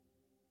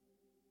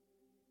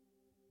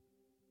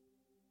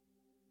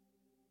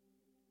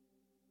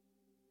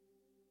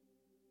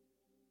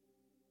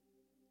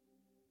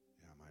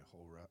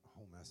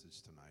whole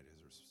message tonight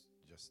is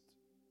just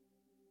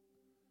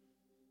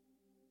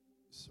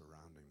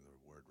surrounding the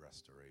word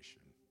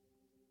restoration.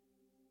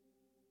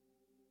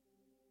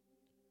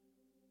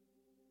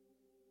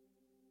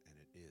 And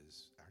it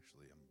is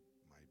actually,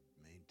 my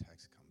main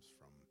text comes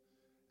from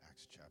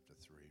Acts chapter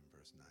 3 and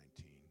verse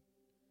 19,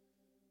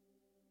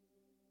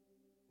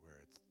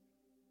 where it's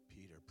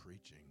Peter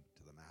preaching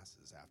to the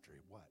masses after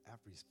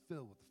After he's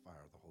filled with the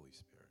fire of the Holy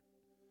Spirit.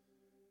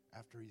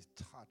 After he's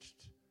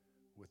touched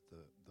with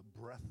the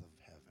breath of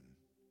heaven.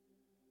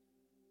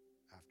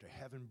 After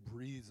heaven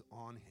breathes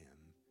on him,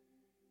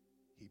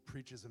 he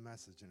preaches a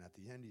message, and at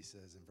the end he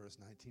says, in verse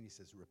 19, he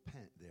says,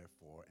 "Repent,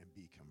 therefore, and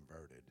be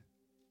converted,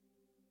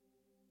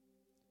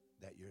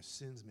 that your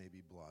sins may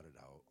be blotted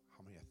out."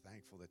 How many are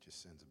thankful that your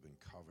sins have been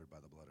covered by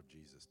the blood of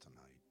Jesus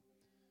tonight?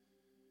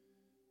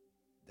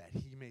 That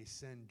he may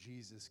send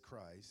Jesus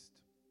Christ,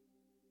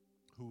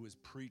 who was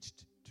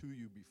preached to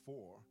you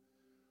before,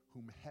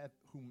 whom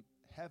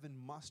heaven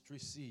must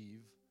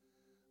receive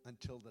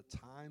until the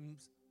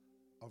times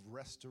of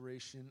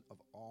restoration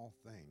of all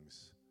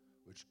things,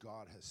 which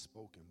God has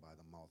spoken by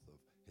the mouth of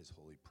his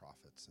holy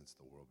prophets since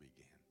the world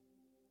began.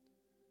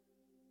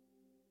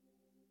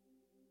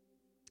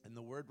 And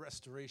the word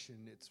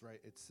restoration, it's right,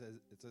 it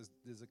says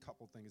there's a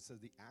couple things. It says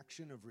the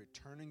action of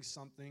returning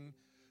something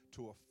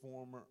to a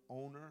former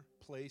owner,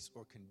 place,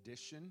 or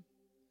condition.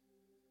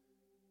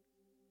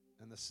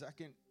 And the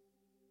second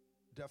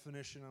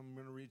definition I'm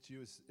going to read to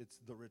you is it's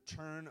the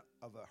return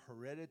of a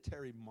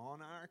hereditary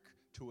monarch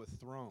to a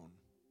throne,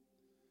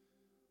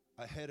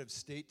 a head of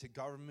state to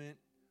government,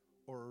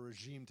 or a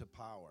regime to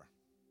power.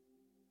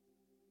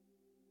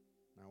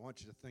 Now I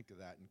want you to think of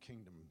that in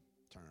kingdom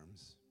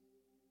terms,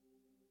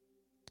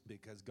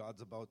 because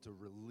God's about to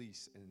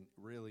release and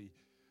really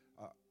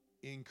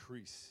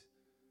increase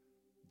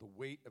the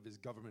weight of his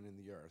government in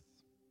the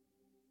earth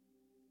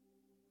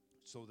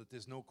so that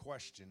there's no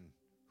question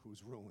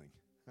who's ruling.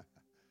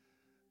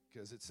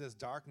 Because it says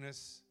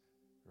darkness,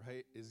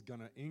 right, is going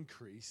to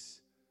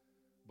increase,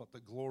 but the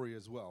glory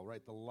as well,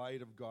 right? The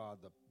light of God,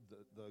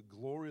 the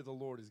glory of the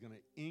Lord is going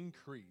to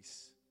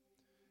increase.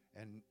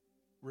 And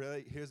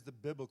really, here's the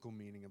biblical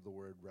meaning of the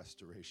word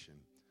restoration.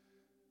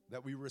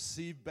 That we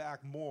receive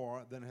back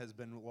more than has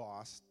been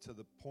lost, to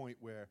the point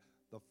where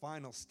the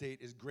final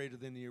state is greater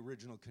than the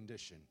original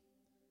condition.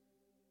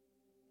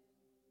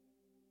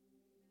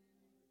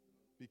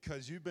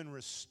 Because you've been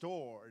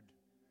restored.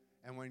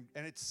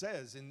 And it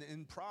says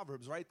in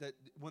Proverbs, right, that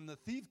when the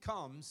thief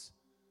comes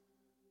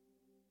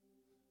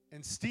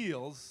and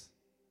steals,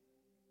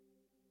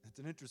 it's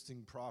an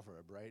interesting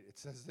proverb, right? It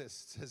says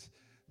this, it says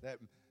that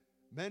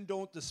men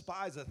don't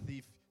despise a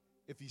thief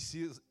if he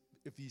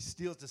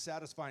steals to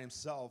satisfy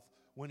himself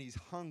when he's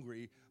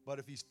hungry, but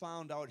if he's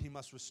found out, he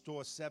must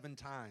restore 7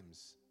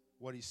 times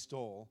what he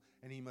stole,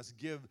 and he must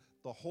give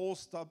the whole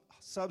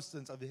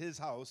substance of his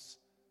house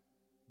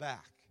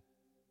back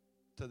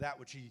to that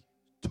which he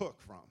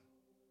took from.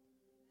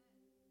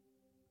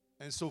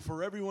 And so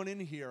for everyone in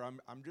here,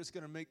 I'm just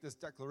going to make this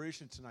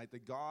declaration tonight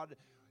that God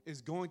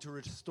is going to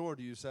restore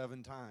to you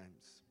 7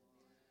 times.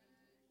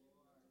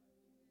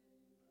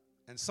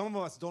 And some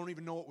of us don't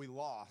even know what we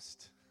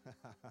lost.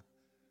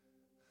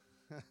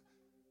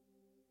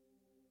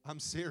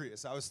 I'm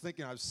serious. I was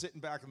sitting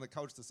back on the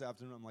couch this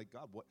afternoon. I'm like,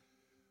 God, what?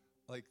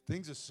 Like,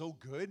 things are so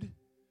good.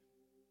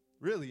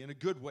 Really, in a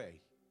good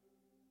way.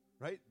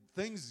 Right?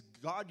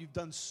 God, you've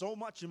done so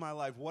much in my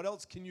life. What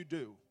else can you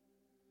do?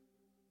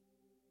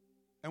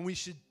 And we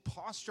should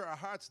posture our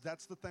hearts.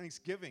 That's the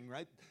thanksgiving,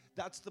 right?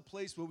 That's the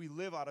place where we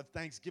live out of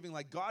thanksgiving.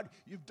 Like, God,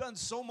 you've done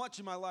so much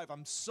in my life.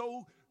 I'm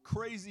so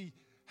crazy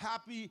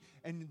happy,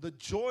 and the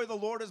joy of the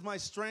Lord is my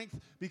strength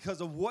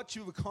because of what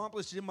you've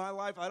accomplished in my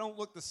life. I don't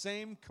look the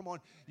same. Come on.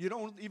 You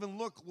don't even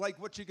look like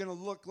what you're going to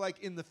look like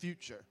in the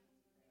future.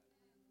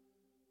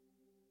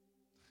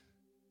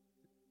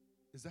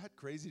 Is that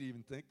crazy to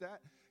even think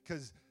that?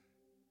 Because,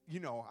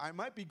 I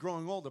might be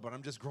growing older, but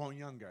I'm just growing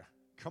younger.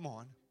 Come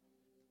on.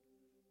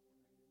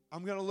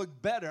 I'm going to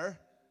look better.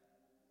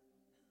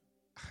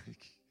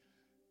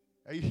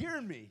 Are you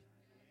hearing me?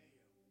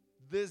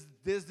 There's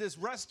this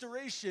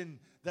restoration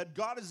that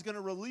God is going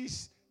to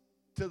release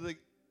to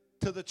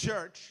the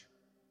church,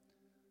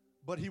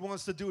 but he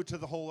wants to do it to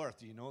the whole earth.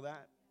 Do you know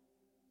that?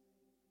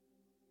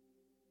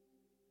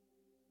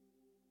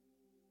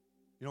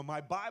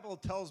 My Bible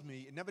tells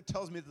me, it never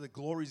tells me that the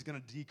glory is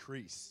going to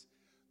decrease.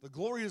 The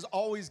glory is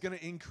always going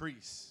to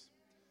increase.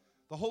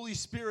 The Holy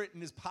Spirit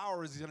and his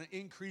power is going to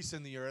increase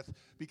in the earth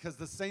because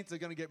the saints are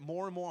going to get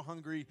more and more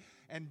hungry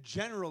and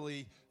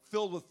generally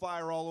filled with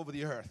fire all over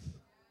the earth.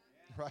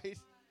 Right?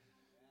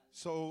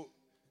 So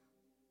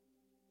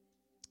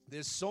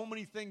there's so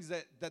many things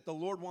that the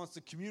Lord wants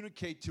to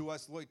communicate to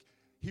us. Like,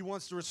 he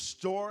wants to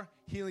restore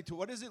healing to.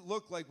 What does it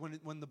look like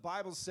when the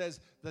Bible says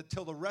that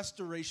till the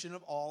restoration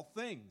of all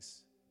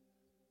things?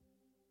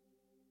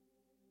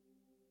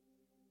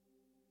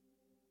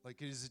 Like,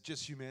 is it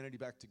just humanity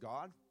back to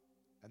God?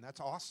 And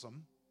that's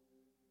awesome.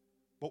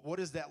 But what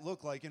does that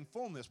look like in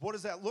fullness? What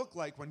does that look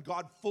like when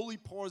God fully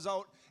pours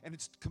out and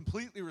it's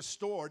completely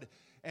restored?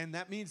 And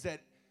that means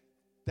that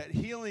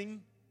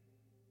healing,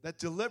 that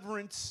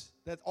deliverance,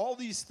 that all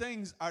these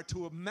things are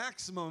to a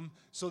maximum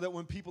so that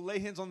when people lay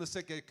hands on the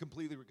sick, they're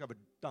completely recovered,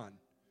 done.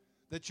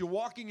 That you're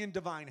walking in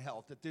divine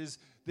health.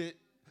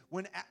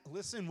 When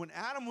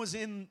Adam was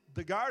in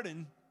the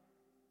garden,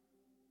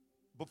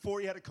 before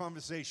he had a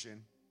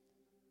conversation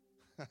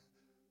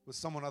with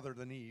someone other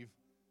than Eve,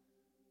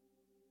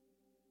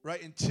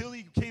 right? Until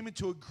he came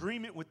into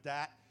agreement with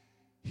that,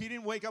 he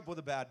didn't wake up with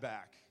a bad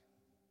back.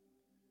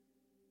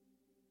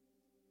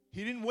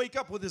 He didn't wake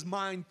up with his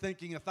mind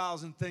thinking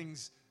 1,000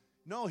 things.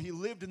 No, he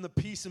lived in the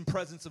peace and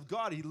presence of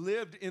God. He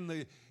lived in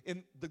the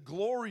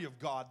glory of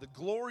God. The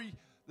glory,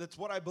 that's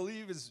what I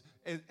believe is,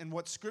 and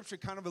what Scripture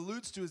kind of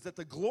alludes to, is that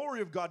the glory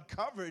of God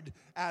covered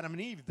Adam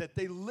and Eve, that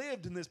they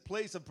lived in this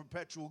place of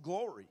perpetual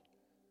glory.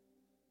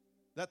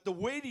 That the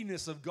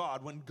weightiness of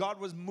God, when God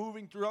was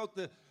moving throughout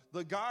the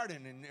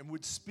garden and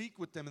would speak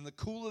with them in the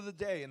cool of the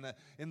day,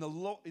 in the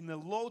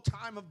low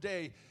time of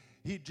day,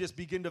 he'd just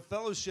begin to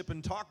fellowship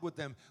and talk with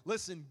them.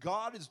 Listen,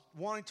 God is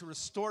wanting to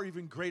restore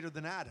even greater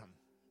than Adam.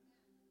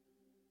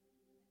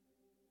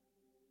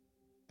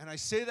 And I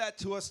say that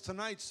to us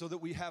tonight so that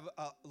we have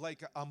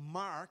a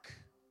mark,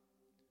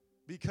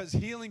 because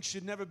healing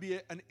should never be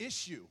an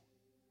issue.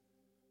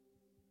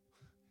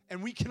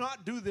 And we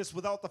cannot do this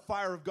without the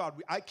fire of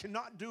God. I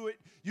cannot do it.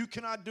 You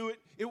cannot do it.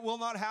 It will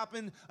not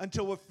happen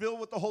until we're filled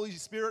with the Holy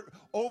Spirit,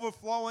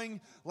 overflowing,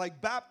 like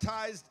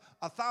baptized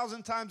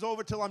 1,000 times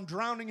over till I'm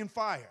drowning in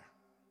fire.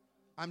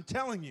 I'm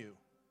telling you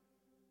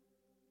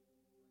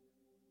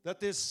that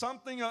there's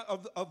something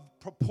of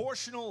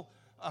proportional.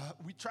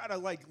 We try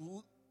to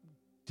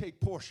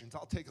take portions.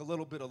 I'll take a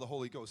little bit of the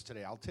Holy Ghost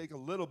today. I'll take a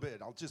little bit.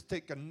 I'll just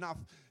take enough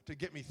to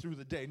get me through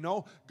the day.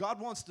 No, God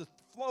wants to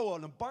flow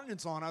an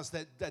abundance on us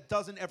that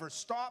doesn't ever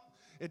stop.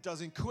 It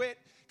doesn't quit,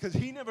 because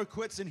he never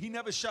quits and he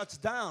never shuts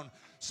down.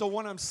 So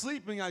when I'm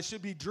sleeping, I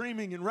should be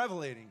dreaming and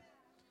revelating.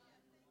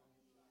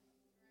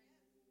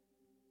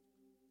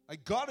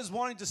 Like, God is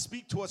wanting to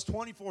speak to us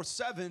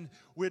 24/7.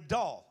 We're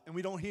dull and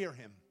we don't hear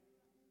him.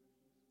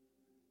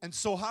 And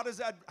so how does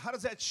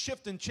that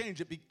shift and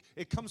change?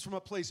 It comes from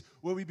a place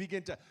where we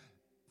begin to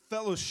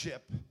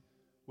fellowship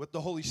with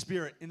the Holy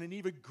Spirit in an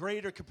even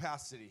greater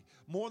capacity.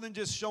 More than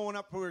just showing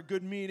up for a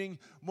good meeting,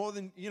 more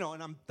than,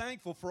 and I'm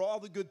thankful for all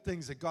the good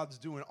things that God's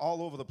doing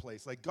all over the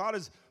place. Like, God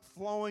is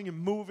flowing and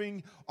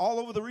moving all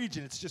over the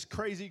region. It's just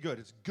crazy good.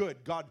 It's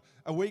good. God,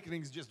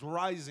 awakening is just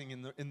rising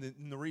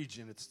in the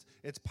region.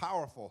 It's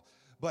powerful.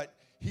 But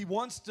he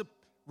wants to,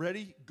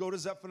 ready? Go to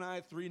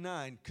Zephaniah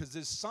 3:9, because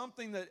there's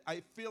something that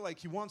I feel like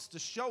he wants to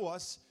show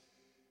us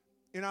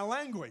in our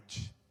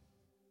language.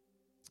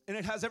 And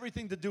it has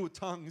everything to do with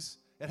tongues.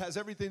 It has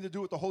everything to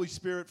do with the Holy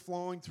Spirit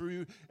flowing through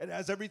you. It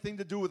has everything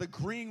to do with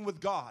agreeing with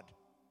God.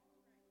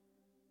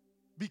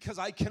 Because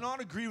I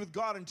cannot agree with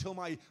God until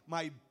my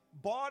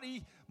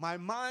body, my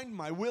mind,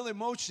 my will,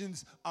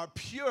 emotions are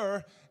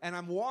pure, and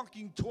I'm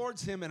walking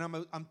towards him, and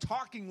I'm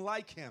talking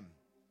like him.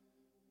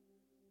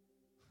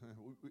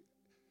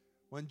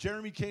 When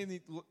Jeremy came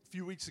a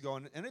few weeks ago,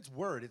 and it's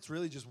word, it's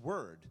really just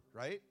word,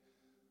 right?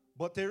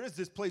 But there is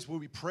this place where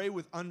we pray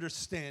with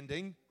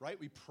understanding, right?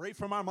 We pray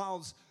from our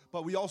mouths,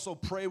 but we also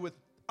pray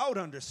without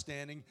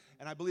understanding.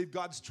 And I believe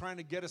God's trying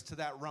to get us to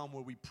that realm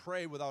where we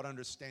pray without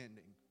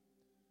understanding.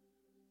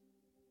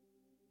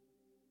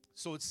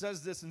 So it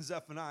says this in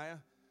Zephaniah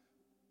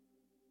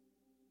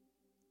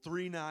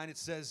 3:9. It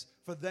says,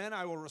 "For then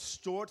I will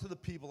restore to the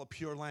people a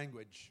pure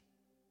language,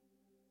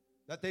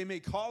 that they may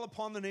call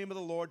upon the name of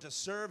the Lord to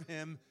serve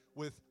him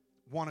with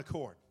one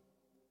accord."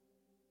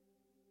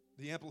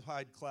 The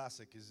Amplified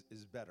Classic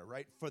is better,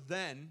 right? "For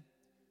then,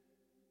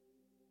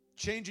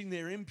 changing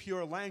their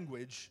impure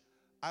language,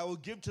 I will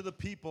give to the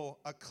people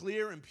a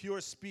clear and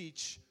pure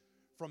speech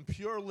from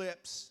pure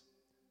lips,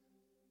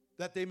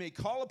 that they may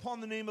call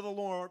upon the name of the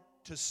Lord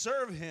to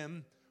serve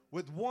him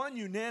with one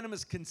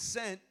unanimous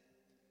consent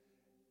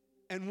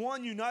and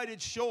one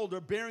united shoulder,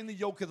 bearing the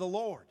yoke of the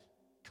Lord."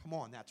 Come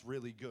on, that's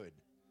really good.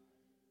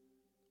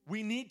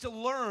 We need to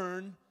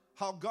learn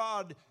how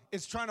God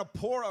is trying to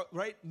pour out,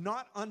 right?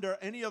 Not under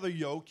any other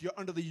yoke. You're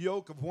under the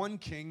yoke of one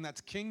king,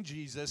 that's King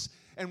Jesus.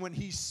 And when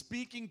he's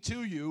speaking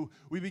to you,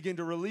 we begin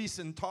to release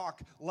and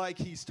talk like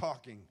he's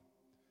talking.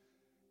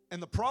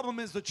 And the problem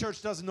is the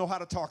church doesn't know how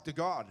to talk to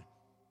God.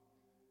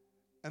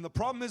 And the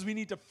problem is we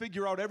need to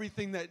figure out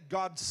everything that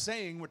God's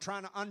saying. We're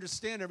trying to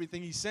understand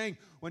everything he's saying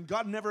when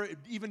God never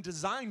even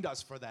designed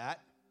us for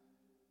that.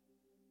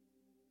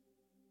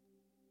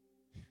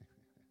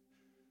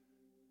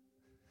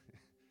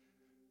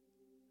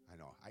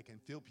 I can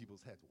feel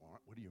people's heads.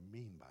 What do you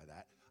mean by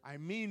that? I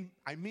mean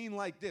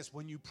like this.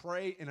 When you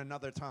pray in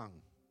another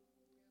tongue.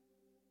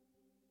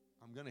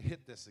 I'm going to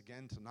hit this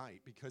again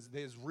tonight, because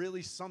there's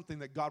really something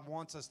that God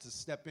wants us to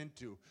step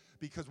into.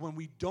 Because when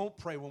we don't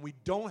pray, when we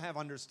don't have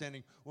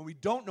understanding, when we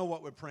don't know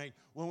what we're praying,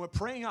 when we're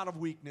praying out of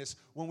weakness,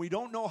 when we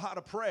don't know how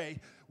to pray,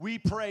 we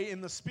pray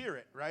in the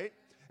Spirit, right?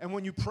 And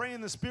when you pray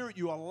in the Spirit,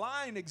 you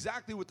align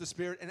exactly with the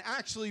Spirit. And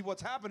actually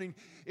what's happening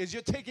is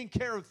you're taking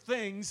care of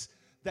things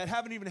that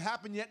haven't even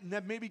happened yet and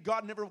that maybe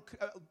God never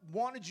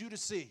wanted you to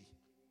see.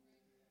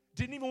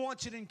 Didn't even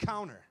want you to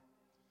encounter.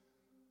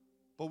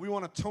 But we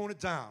want to tone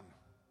it down.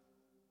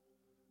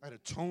 I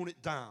had to tone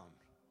it down.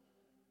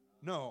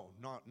 No,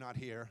 not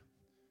here.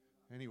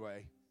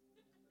 Anyway.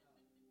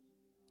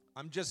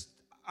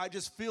 I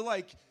just feel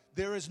like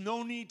there is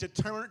no need to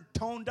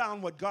tone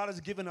down what God has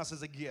given us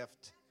as a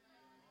gift.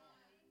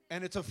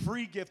 And it's a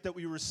free gift that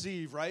we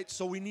receive, right?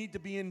 So we need to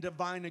be in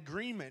divine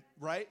agreement,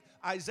 right?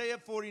 Isaiah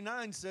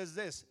 49 says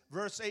this.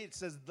 Verse 8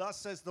 says, "Thus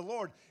says the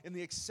Lord, in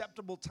the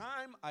acceptable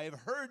time I have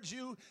heard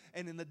you,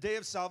 and in the day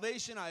of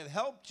salvation I have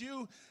helped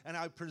you, and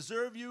I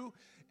preserve you,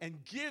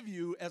 and give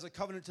you as a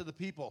covenant to the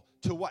people."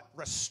 To what?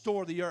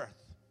 Restore the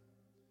earth.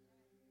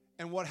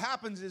 And what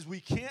happens is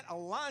we can't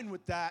align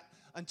with that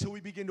until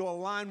we begin to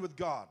align with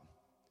God.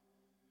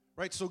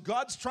 Right, so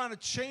God's trying to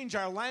change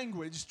our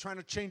language, trying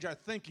to change our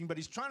thinking, but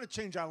he's trying to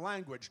change our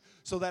language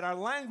so that our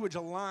language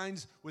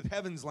aligns with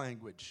heaven's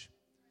language.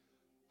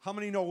 How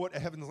many know what a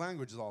heaven's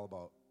language is all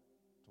about?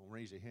 Don't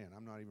raise your hand.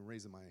 I'm not even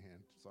raising my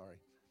hand. Sorry.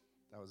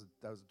 That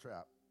was a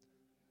trap.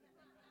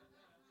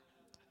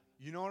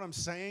 You know what I'm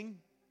saying?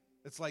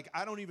 It's like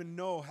I don't even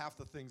know half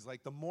the things.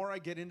 Like the more I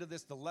get into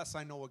this, the less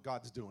I know what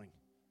God's doing.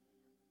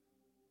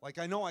 Like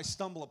I know I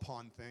stumble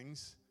upon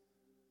things.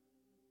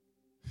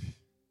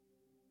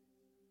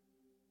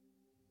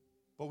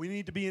 But we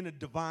need to be in a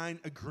divine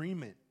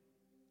agreement.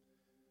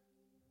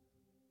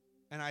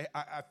 And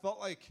I felt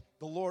like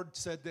the Lord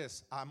said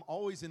this, I'm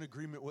always in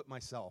agreement with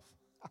myself.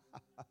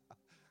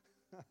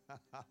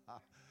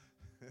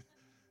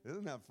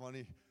 Isn't that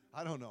funny?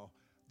 I don't know.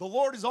 The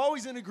Lord is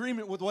always in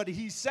agreement with what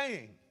he's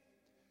saying.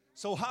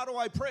 So how do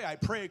I pray? I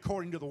pray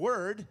according to the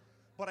word,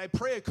 but I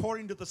pray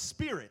according to the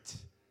Spirit.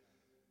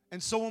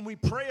 And so when we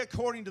pray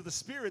according to the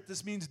Spirit,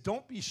 this means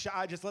don't be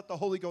shy, just let the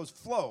Holy Ghost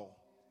flow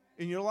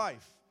in your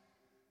life.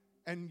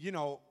 And, you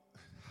know,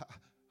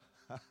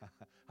 I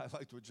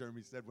liked what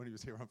Jeremy said when he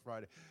was here on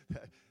Friday.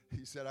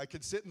 He said, I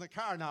can sit in the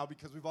car now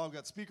because we've all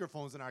got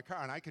speakerphones in our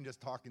car, and I can just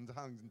talk in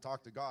tongues and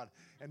talk to God,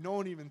 and no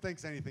one even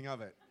thinks anything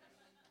of it.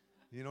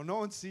 You know, no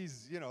one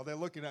sees, you know, they're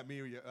looking at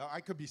me.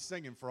 I could be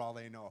singing for all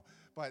they know,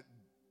 but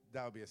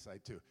that would be a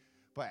sight too.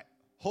 But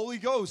Holy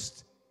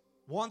Ghost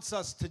wants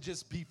us to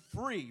just be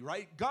free,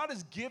 right? God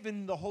has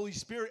given the Holy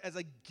Spirit as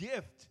a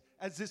gift,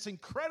 as this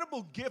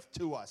incredible gift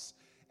to us,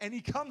 and he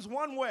comes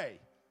one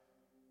way.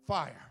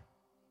 Fire.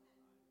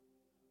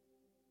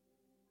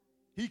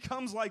 He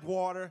comes like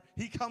water.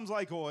 He comes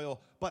like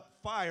oil. But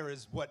fire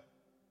is what,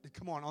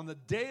 come on the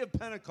day of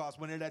Pentecost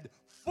when it had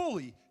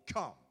fully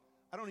come.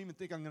 I don't even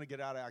think I'm going to get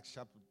out of Acts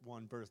chapter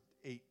 1, verse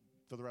 8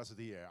 for the rest of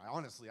the year.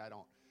 Honestly, I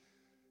don't.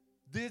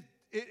 It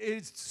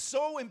is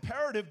so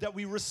imperative that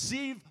we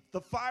receive the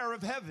fire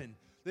of heaven.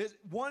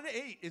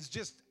 1:8 is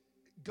just,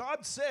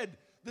 God said,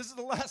 this is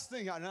the last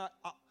thing.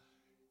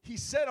 He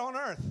said on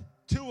earth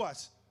to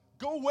us,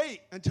 go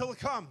wait until it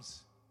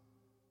comes.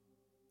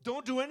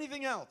 Don't do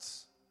anything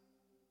else.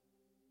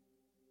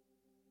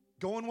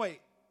 Go and wait.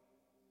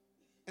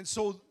 And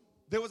so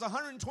there was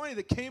 120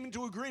 that came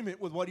into agreement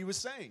with what he was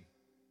saying.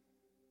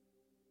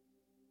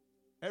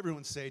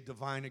 Everyone say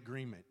divine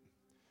agreement.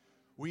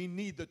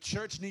 The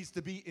church needs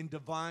to be in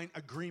divine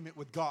agreement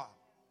with God.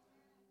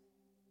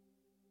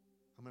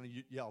 I'm going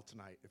to yell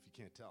tonight if you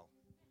can't tell.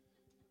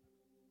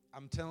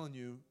 I'm telling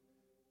you,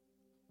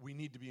 we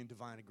need to be in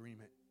divine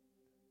agreement.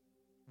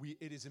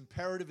 It is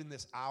imperative in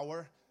this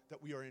hour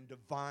that we are in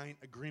divine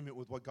agreement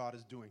with what God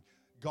is doing.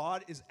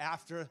 God is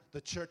after the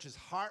church's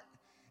heart,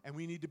 and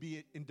we need to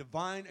be in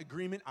divine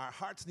agreement. Our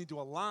hearts need to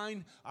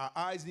align. Our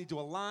eyes need to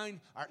align.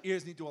 Our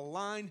ears need to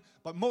align.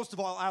 But most of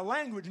all, our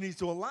language needs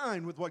to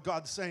align with what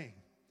God's saying.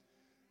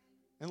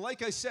 And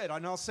like I said,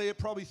 and I'll say it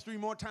probably 3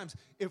 more times,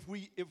 if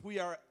we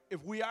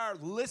are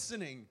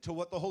listening to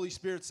what the Holy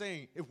Spirit's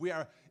saying, if we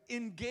are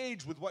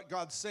engaged with what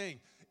God's saying,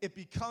 it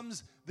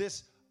becomes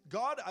this,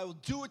 God, I will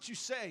do what you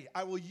say.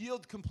 I will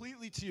yield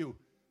completely to you,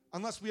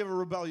 unless we have a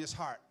rebellious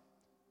heart.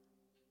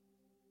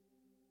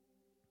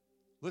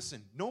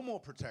 Listen, no more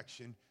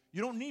protection.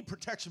 You don't need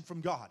protection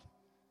from God.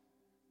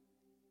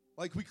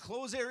 Like we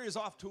close areas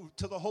off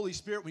to the Holy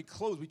Spirit. We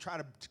try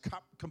to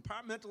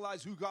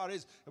compartmentalize who God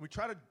is, and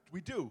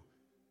we do.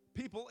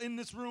 People in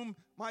this room,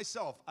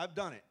 myself, I've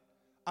done it.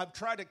 I've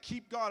tried to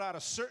keep God out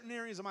of certain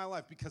areas of my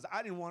life because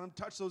I didn't want him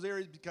to touch those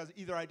areas because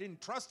either I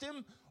didn't trust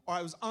him or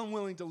I was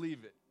unwilling to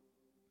leave it.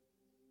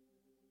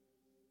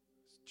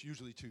 It's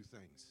usually 2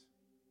 things.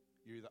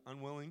 You're either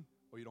unwilling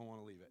or you don't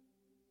want to leave it.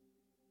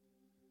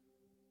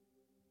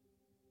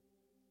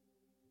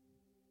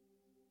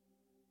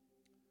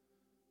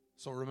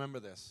 So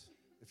remember this.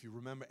 If you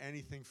remember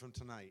anything from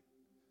tonight,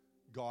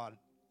 God,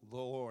 the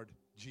Lord,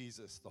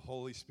 Jesus, the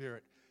Holy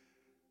Spirit,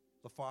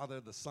 the Father,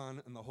 the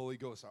Son, and the Holy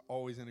Ghost are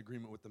always in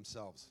agreement with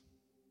themselves.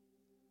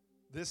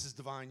 This is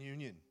divine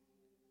union.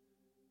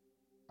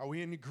 Are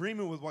we in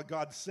agreement with what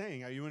God's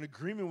saying? Are you in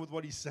agreement with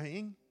what he's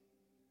saying?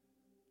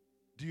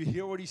 Do you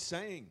hear what he's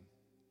saying?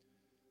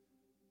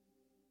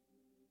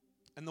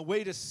 And the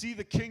way to see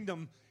the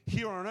kingdom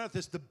here on earth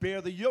is to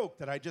bear the yoke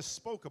that I just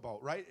spoke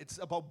about, right? It's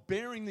about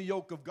bearing the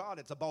yoke of God.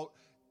 It's about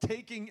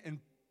taking and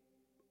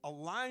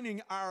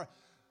aligning our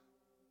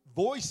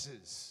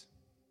voices,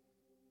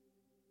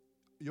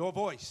 your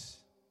voice,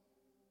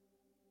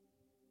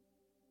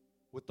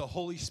 with the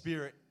Holy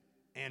Spirit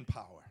and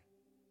power.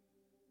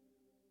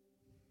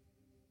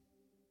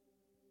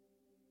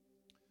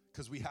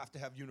 Because we have to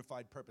have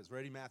unified purpose.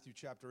 Ready? Matthew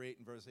chapter 8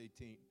 and verse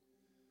 18.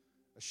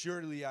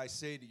 Assuredly I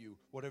say to you,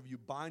 whatever you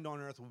bind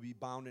on earth will be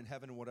bound in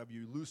heaven, and whatever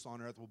you loose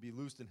on earth will be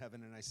loosed in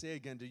heaven. And I say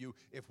again to you,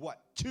 if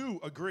what? Two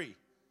agree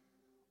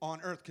on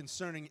earth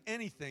concerning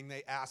anything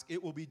they ask,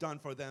 it will be done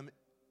for them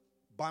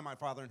by my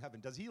Father in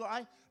heaven. Does he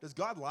lie? Does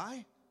God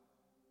lie?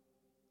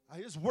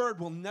 His word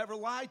will never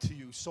lie to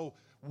you. So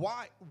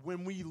why,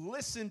 when we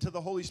listen to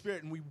the Holy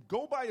Spirit and we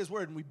go by his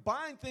word and we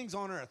bind things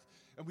on earth,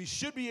 and we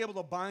should be able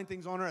to bind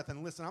things on earth.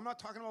 And listen, I'm not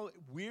talking about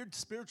weird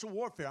spiritual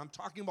warfare. I'm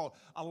talking about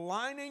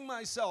aligning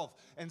myself.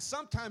 And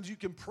sometimes you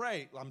can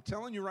pray. I'm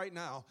telling you right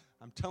now,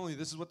 I'm telling you,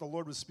 this is what the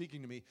Lord was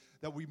speaking to me,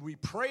 that we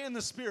pray in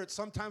the Spirit.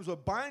 Sometimes we're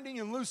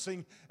binding and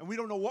loosing, and we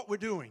don't know what we're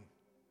doing.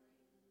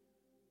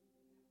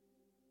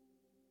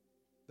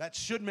 That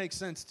should make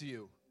sense to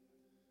you.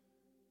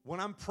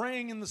 When I'm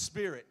praying in the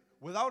Spirit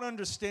without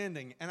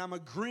understanding, and I'm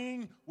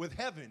agreeing with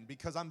heaven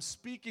because I'm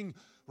speaking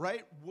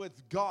right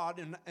with God,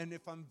 and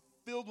if I'm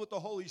filled with the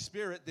Holy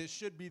Spirit, there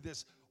should be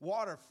this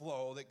water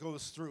flow that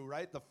goes through,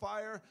 right? The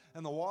fire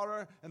and the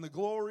water and the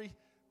glory,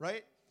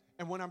 right?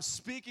 And when I'm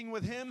speaking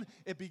with him,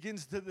 it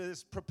begins to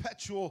this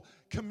perpetual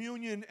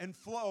communion and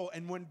flow.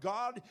 And when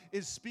God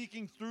is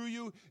speaking through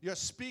you, you're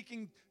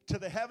speaking to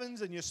the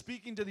heavens and you're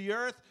speaking to the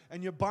earth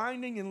and you're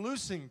binding and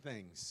loosing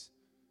things.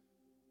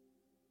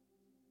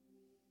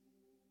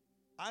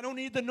 I don't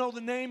need to know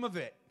the name of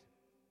it.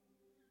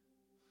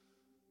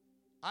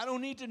 I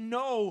don't need to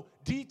know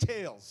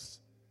details.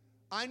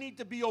 I need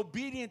to be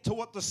obedient to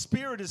what the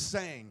Spirit is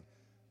saying.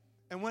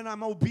 And when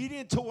I'm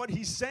obedient to what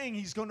he's saying,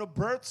 he's going to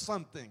birth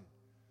something.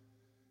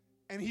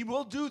 And he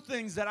will do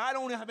things that I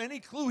don't have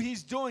any clue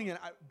he's doing. And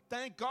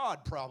thank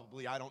God,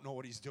 probably, I don't know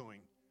what he's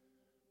doing.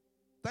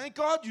 Thank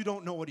God you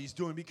don't know what he's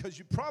doing, because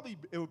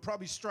it would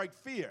probably strike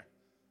fear.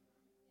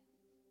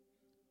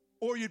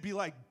 Or you'd be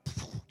like,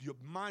 your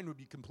mind would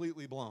be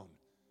completely blown.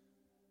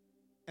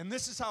 And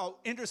this is how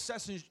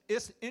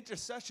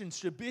intercession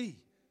should be.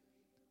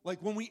 Like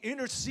when we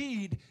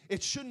intercede,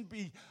 it shouldn't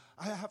be,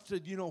 I have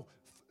to,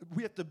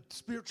 we have to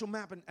spiritual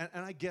map, and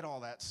I get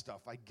all that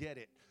stuff. I get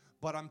it.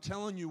 But I'm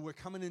telling you, we're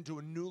coming into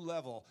a new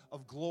level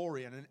of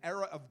glory, and an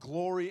era of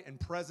glory and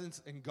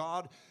presence, and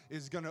God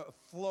is going to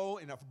flow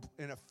in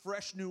a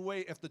fresh new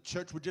way if the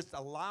church would just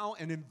allow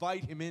and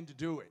invite him in to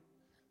do it.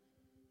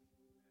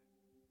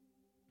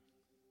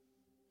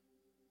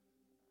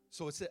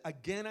 So it's,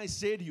 again, I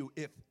say to you,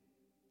 if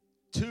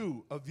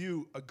two of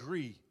you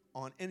agree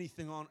on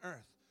anything on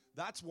earth,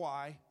 that's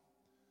why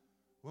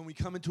when we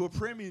come into a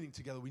prayer meeting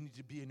together, we need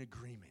to be in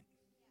agreement,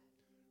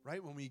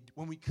 right?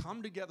 When we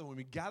come together, when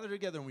we gather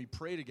together and we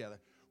pray together,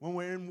 when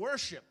we're in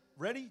worship,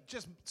 ready?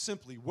 Just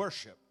simply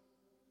worship.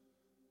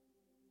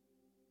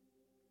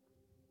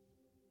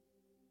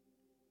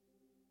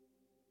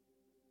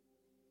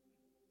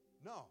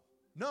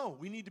 No,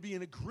 we need to be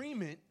in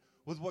agreement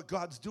with what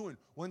God's doing.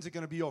 When's it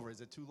going to be over?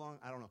 Is it too long?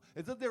 I don't know.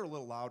 They're a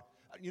little loud.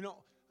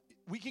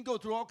 We can go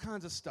through all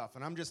kinds of stuff,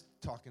 and I'm just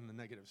talking the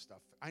negative stuff.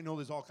 I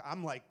know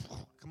I'm like,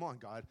 come on,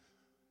 God.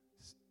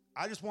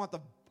 I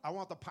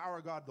want the power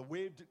of God, the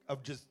wave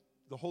of just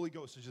the Holy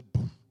Ghost to just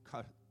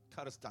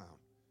cut us down.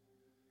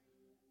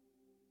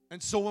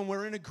 And so when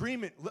we're in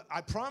agreement,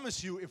 I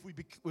promise you,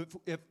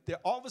 if there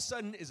all of a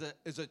sudden is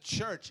a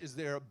church, is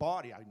there a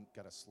body? I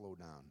got to slow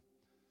down.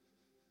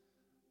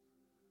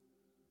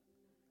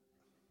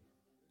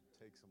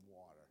 Take some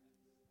water.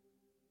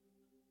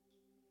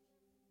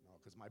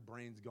 Because my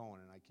brain's going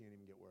and I can't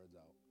even get words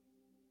out.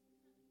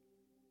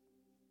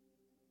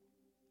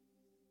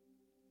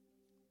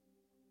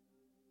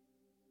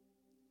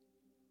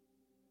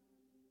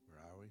 Where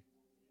are we?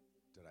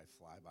 Did I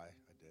fly by?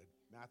 I did.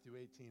 Matthew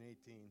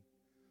 18:18.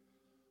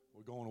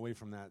 We're going away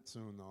from that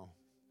soon, though.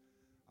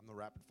 I'm the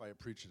rapid fire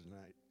preacher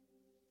tonight.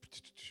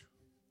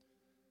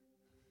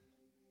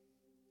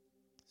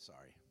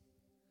 Sorry.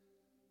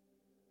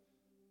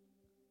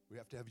 We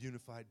have to have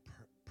unified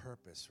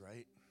purpose,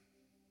 right?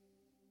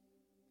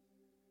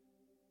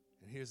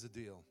 And here's the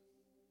deal.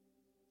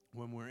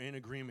 When we're in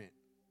agreement,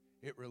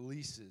 it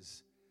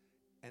releases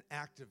and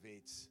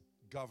activates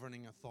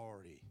governing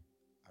authority.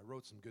 I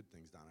wrote some good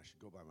things down. I should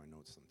go by my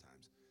notes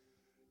sometimes.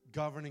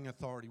 Governing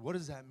authority. What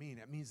does that mean?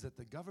 It means that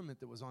the government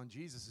that was on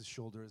Jesus'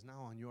 shoulder is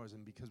now on yours.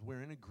 And because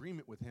we're in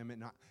agreement with him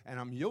and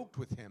I'm yoked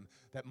with him,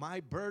 that my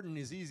burden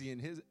is easy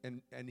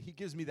and he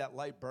gives me that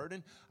light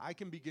burden, I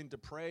can begin to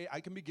pray.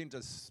 I can begin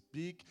to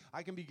speak.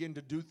 I can begin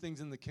to do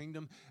things in the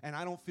kingdom. And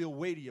I don't feel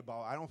weighty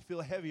about it. I don't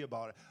feel heavy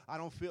about it. I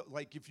don't feel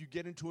like if you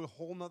get into a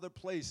whole nother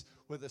place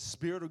where the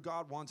Spirit of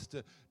God wants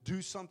to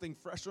do something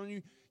fresh on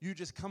you, you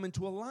just come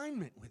into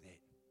alignment with it.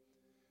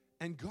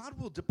 And God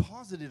will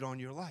deposit it on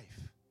your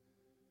life.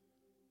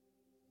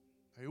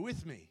 Are you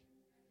with me?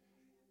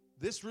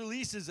 This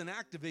releases and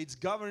activates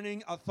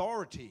governing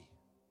authority.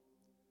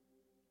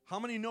 How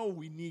many know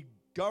we need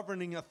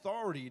governing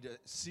authority to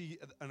see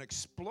an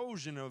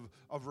explosion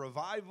of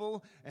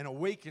revival and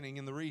awakening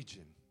in the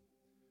region?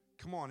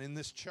 Come on, in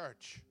this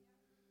church.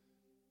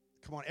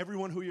 Come on,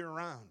 everyone who you're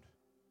around.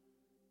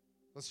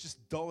 Let's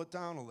just dull it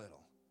down a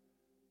little.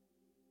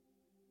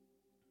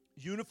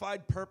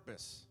 Unified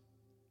purpose.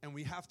 And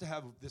we have to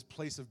have this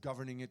place of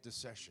governing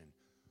intercession.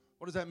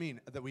 What does that mean?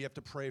 That we have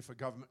to pray for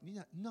government?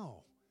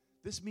 No.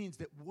 This means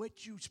that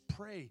what you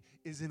pray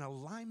is in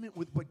alignment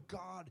with what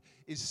God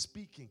is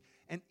speaking.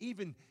 And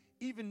even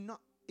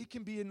not, it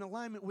can be in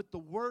alignment with the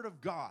Word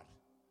of God.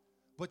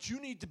 But you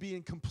need to be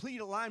in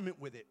complete alignment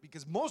with it,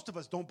 because most of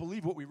us don't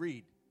believe what we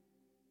read.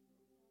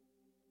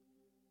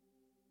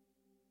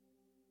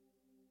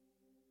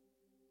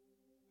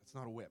 That's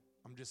not a whip.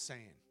 I'm just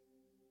saying.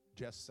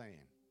 Just saying.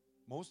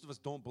 Most of us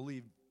don't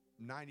believe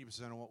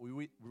 90% of what we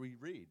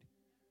read.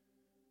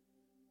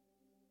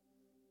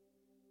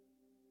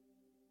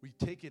 We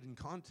take it in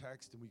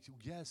context and we say,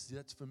 yes,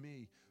 that's for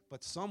me.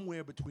 But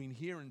somewhere between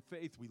here and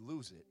faith, we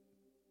lose it.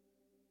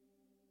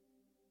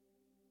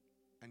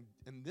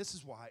 And this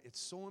is why it's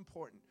so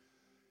important.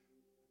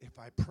 If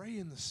I pray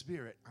in the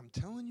Spirit, I'm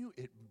telling you,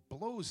 it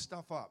blows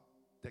stuff up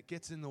that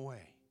gets in the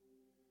way.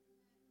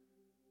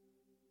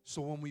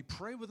 So when we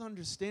pray with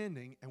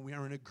understanding and we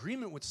are in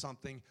agreement with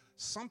something,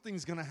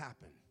 something's going to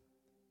happen.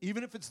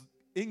 Even if it's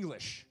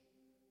English.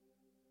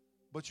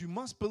 But you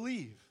must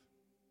believe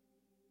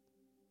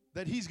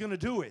that He's going to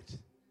do it.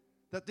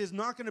 That there's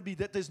not going to be,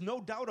 that there's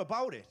no doubt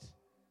about it.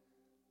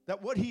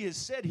 That what He has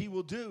said He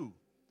will do.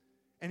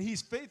 And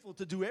He's faithful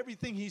to do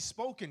everything He's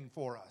spoken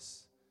for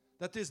us.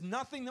 That there's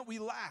nothing that we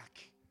lack.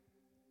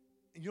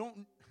 You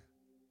don't...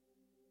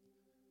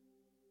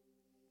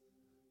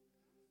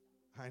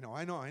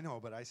 I know,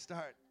 but I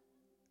start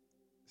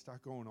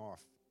going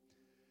off.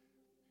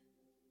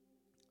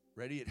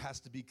 Ready? It has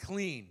to be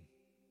clean.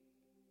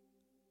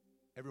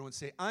 Everyone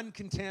say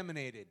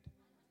uncontaminated.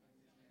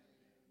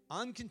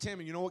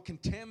 Uncontaminated. You know what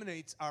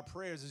contaminates our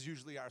prayers is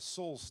usually our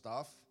soul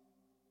stuff.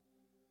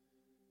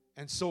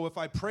 And so if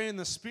I pray in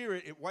the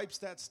Spirit, it wipes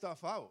that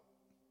stuff out.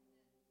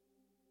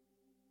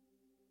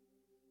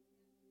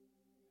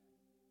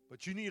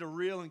 But you need a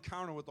real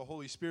encounter with the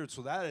Holy Spirit,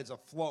 so that is a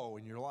flow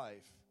in your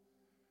life.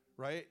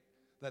 Right?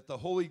 That the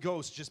Holy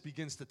Ghost just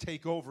begins to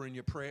take over in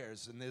your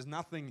prayers. And there's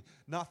nothing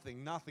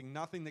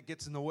that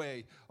gets in the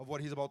way of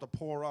what He's about to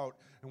pour out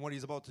and what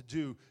He's about to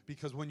do.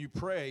 Because when you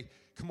pray,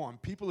 come on,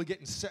 people are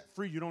getting set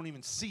free. You don't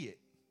even see it.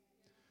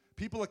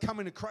 People are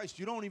coming to Christ.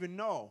 You don't even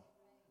know.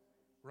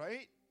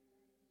 Right?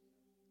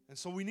 And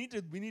so we need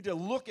to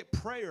look at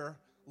prayer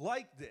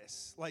like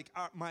this. Like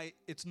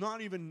it's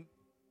not even,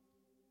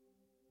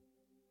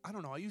 I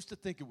don't know, I used to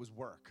think it was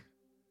work.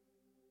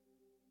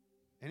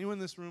 Anyone in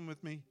this room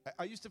with me?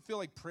 I used to feel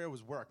like prayer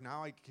was work.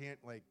 Now I can't,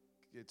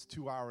 it's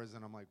 2 hours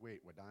and I'm like, wait,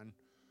 we're done?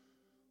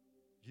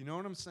 You know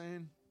what I'm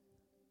saying?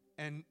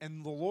 And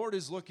the Lord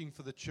is looking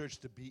for the church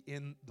to be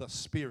in the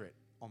Spirit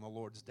on the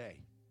Lord's day.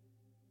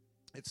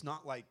 It's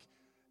not like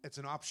it's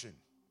an option.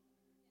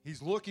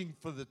 He's looking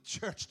for the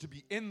church to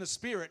be in the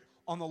Spirit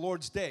on the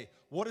Lord's day.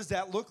 What does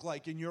that look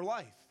like in your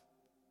life?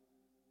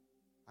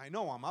 I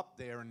know I'm up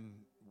there and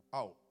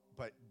out,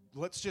 but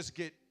let's just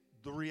get,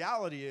 the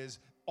reality is,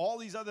 all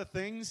these other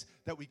things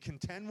that we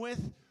contend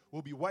with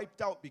will be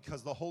wiped out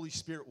because the Holy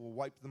Spirit will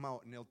wipe them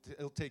out, and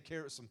He'll take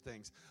care of some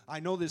things. I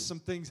know there's some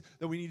things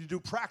that we need to do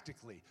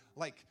practically,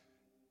 like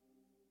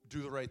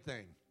do the right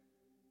thing.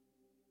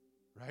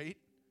 Right?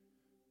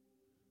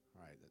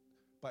 All right.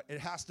 But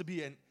it has to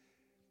be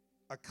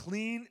a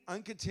clean,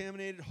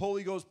 uncontaminated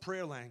Holy Ghost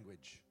prayer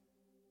language.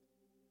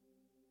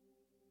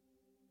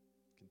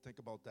 You can think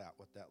about that,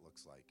 what that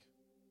looks like.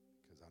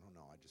 Because I don't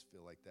know, I just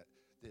feel like that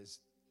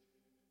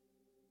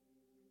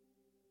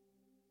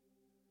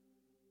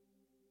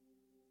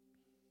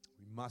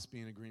we must be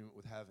in agreement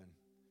with heaven.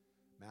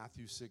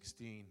 Matthew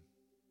 16,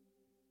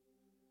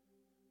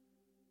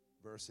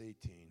 verse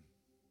 18.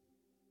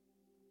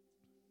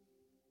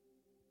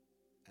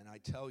 And I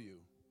tell you,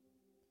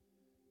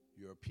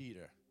 you're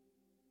Peter.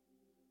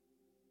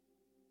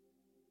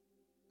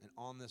 And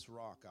on this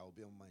rock I will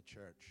build my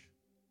church.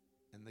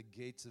 And the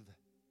gates of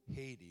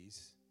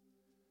Hades,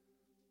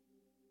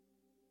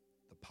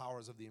 the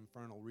powers of the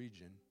infernal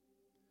region,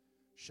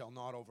 shall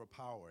not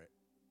overpower it,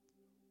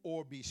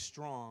 or be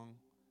strong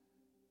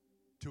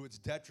to its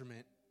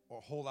detriment, or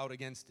hold out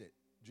against it.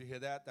 Did you hear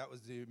that? That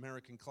was the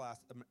American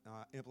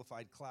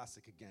Amplified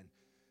Classic again.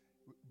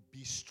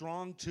 Be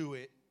strong to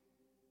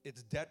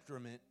its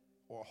detriment,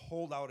 or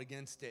hold out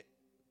against it.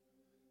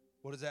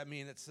 What does that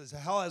mean? It says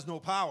hell has no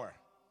power.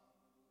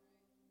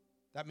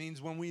 That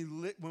means when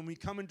we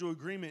come into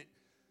agreement,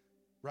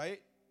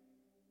 right?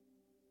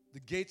 The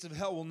gates of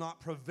hell will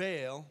not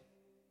prevail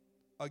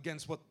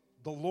against what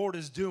the Lord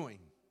is doing.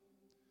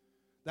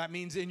 That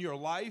means in your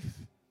life,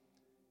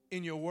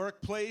 in your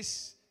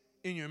workplace,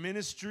 in your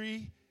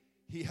ministry,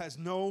 He has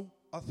no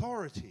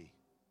authority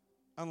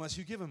unless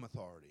you give Him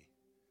authority.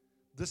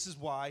 This is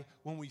why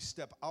when we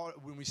step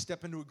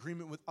into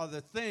agreement with other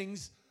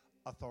things,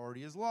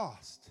 authority is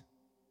lost.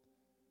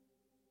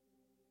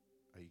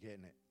 Are you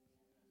getting it?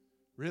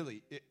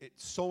 Really,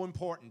 it's so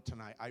important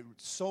tonight.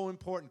 It's so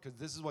important because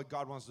this is what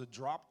God wants to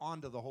drop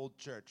onto the whole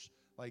church,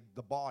 like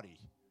the body,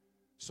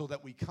 so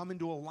that we come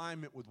into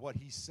alignment with what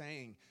he's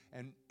saying.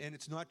 And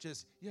it's not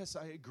just, yes,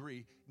 I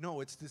agree.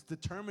 No, it's this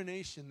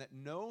determination that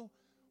no,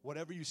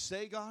 whatever you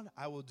say, God,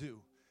 I will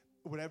do.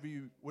 Wherever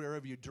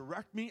you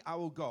direct me, I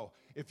will go.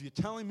 If you're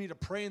telling me to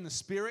pray in the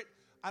Spirit,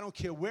 I don't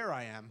care where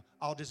I am,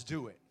 I'll just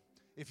do it.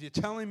 If you're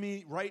telling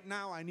me right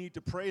now I need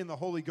to pray in the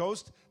Holy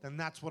Ghost, then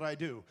that's what I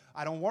do.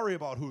 I don't worry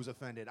about who's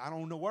offended. I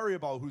don't worry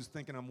about who's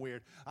thinking I'm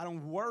weird. I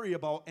don't worry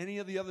about any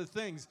of the other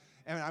things.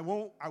 And I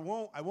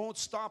won't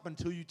stop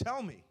until you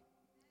tell me.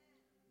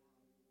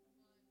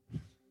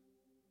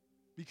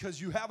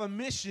 Because you have a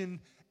mission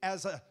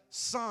as a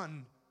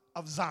son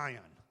of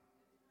Zion.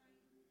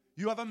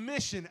 You have a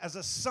mission as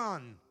a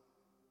son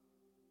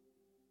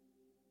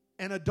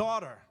and a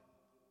daughter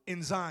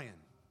in Zion.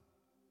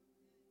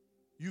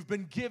 You've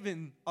been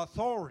given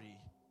authority.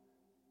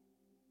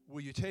 Will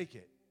you take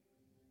it?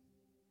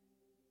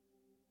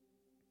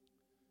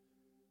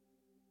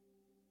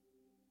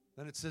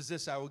 Then it says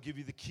this, I will give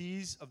you the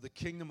keys of the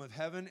kingdom of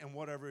heaven, and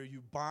whatever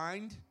you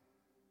bind,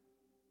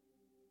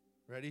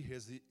 ready?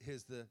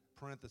 Here's the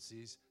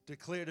parentheses,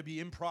 declare to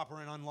be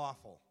improper and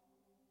unlawful.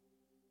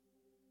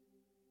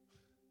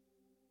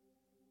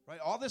 Right?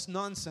 All this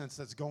nonsense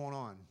that's going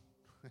on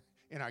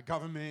in our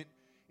government,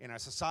 in our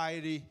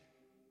society,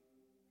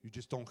 you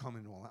just don't come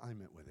into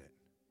alignment with it.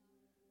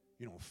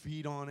 You don't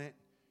feed on it.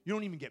 You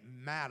don't even get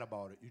mad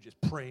about it. You just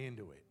pray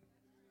into it.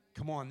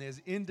 Come on, there's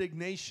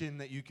indignation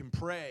that you can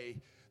pray,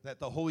 that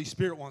the Holy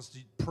Spirit wants to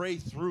pray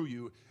through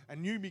you,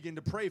 and you begin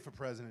to pray for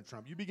President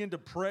Trump. You begin to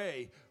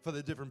pray for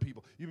the different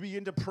people. You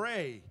begin to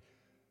pray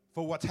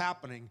for what's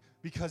happening,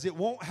 because it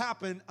won't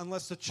happen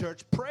unless the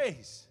church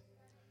prays.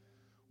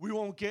 We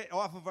won't get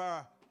off of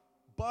our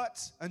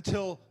butts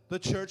until the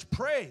church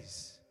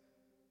prays.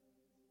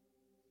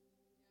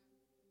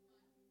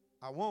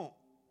 I won't.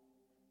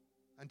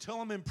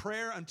 Until I'm in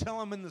prayer, until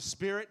I'm in the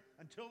Spirit,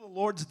 until the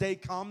Lord's day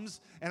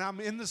comes and I'm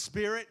in the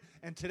Spirit,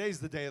 and today's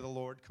the day of the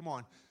Lord. Come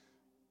on.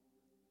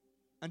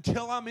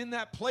 Until I'm in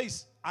that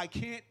place, I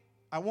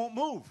won't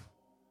move.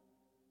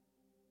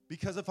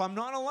 Because if I'm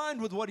not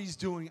aligned with what he's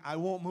doing, I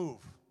won't move.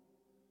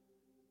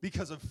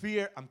 Because of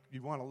fear,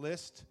 you want a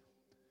list?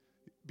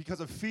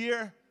 Because of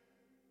fear's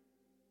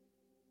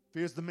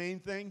the main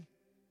thing.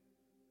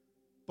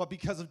 But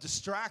because of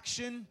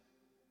distraction,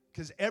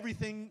 because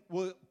everything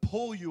will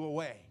pull you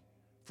away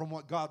from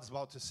what God's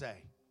about to say.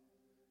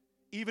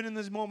 Even in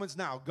these moments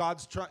now,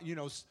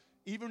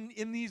 even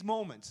in these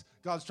moments,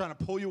 God's trying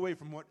to pull you away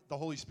from what the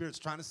Holy Spirit's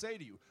trying to say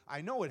to you. I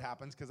know it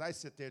happens because I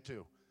sit there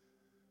too.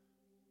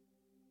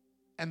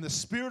 And the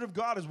Spirit of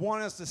God is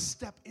wanting us to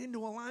step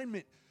into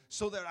alignment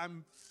so that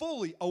I'm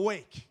fully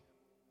awake.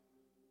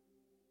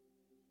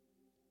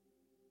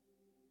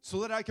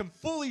 So that I can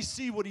fully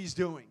see what he's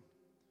doing.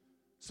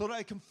 So that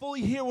I can fully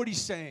hear what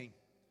he's saying.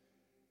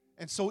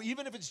 And so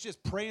even if it's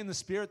just pray in the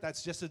Spirit,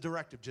 that's just a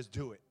directive. Just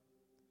do it.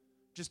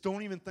 Just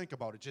don't even think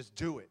about it. Just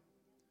do it.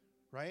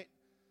 Right?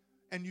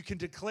 And you can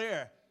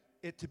declare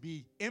it to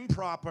be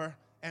improper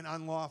and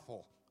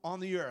unlawful on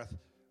the earth.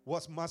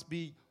 What must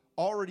be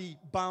already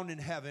bound in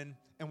heaven,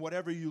 and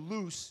whatever you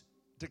loose,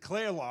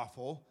 declare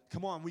lawful.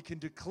 Come on, we can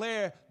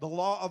declare the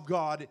law of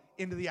God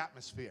into the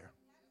atmosphere.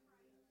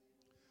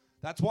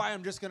 That's why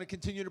I'm just going to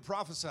continue to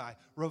prophesy.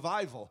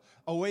 Revival,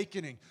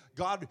 awakening.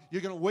 God,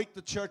 you're going to wake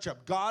the church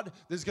up. God,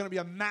 there's going to be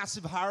a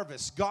massive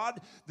harvest.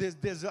 God,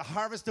 there's a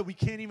harvest that we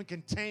can't even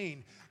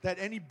contain, that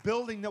any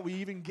building that we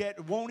even get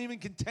won't even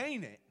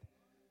contain it.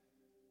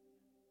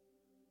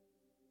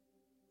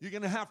 You're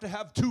going to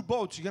have 2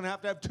 boats. You're going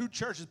to have 2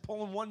 churches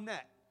pulling one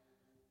net.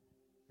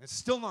 It's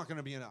still not going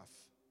to be enough.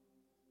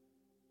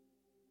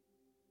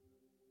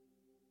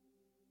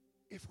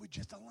 If we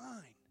just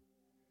align.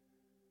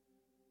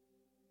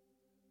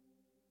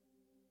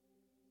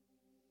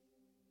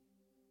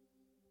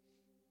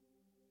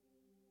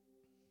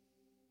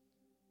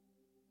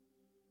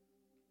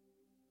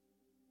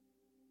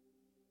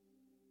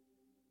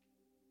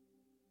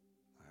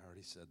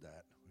 Said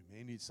that. We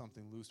may need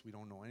something loose we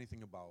don't know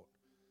anything about.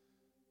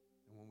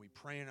 And when we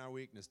pray in our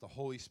weakness, the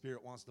Holy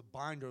Spirit wants to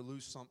bind or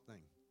loose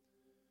something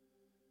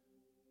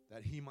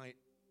that he might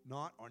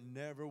not or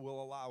never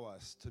will allow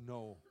us to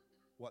know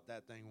what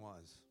that thing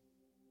was.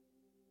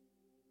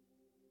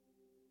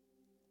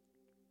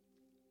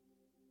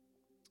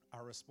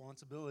 Our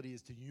responsibility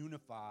is to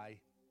unify.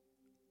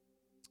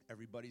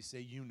 Everybody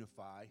say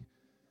unify.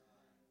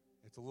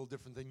 It's a little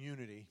different than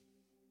unity.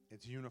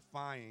 It's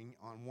unifying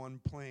on one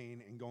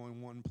plane and going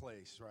one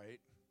place, right?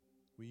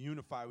 We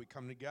unify, we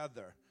come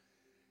together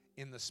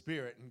in the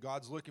Spirit, and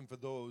God's looking for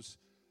those.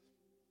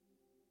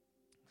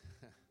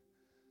 I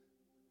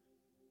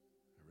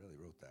really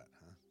wrote that,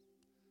 huh?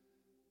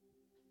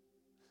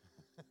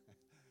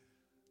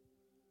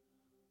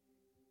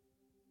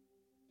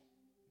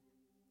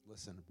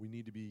 Listen, we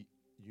need to be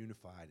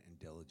unified and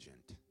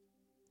diligent.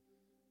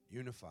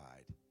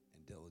 unified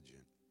and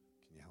diligent.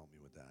 Can you help me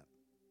with that?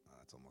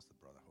 That's almost the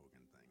Brother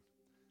Hogan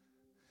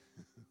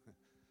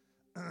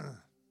thing.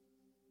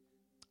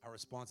 Our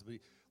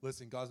responsibility.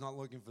 Listen, God's not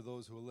looking for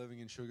those who are living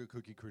in sugar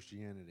cookie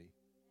Christianity.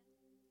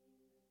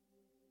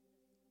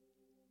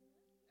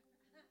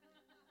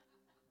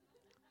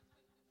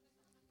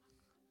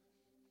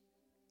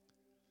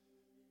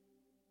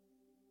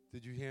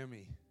 Did you hear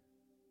me?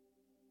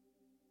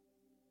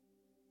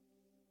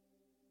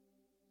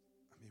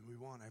 I mean,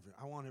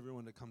 I want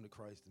everyone to come to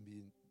Christ and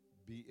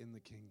be in the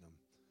kingdom.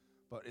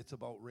 But it's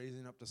about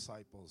raising up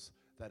disciples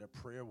that are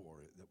prayer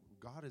warriors. That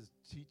God is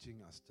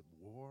teaching us to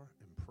war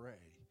and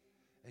pray.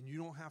 And you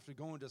don't have to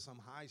go into some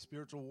high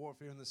spiritual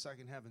warfare in the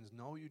second heavens.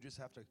 No, you just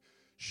have to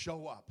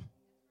show up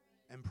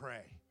and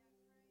pray.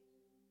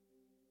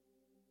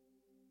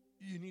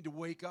 You need to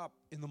wake up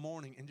in the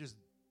morning and just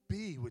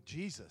be with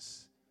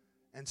Jesus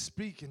and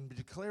speak and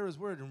declare his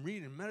word and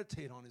read and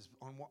meditate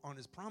on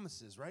his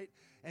promises, right?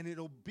 And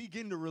it'll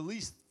begin to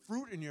release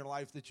fruit in your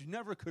life that you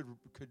never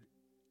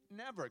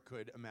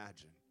could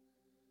imagine.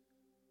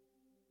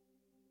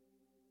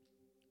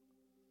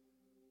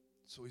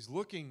 So he's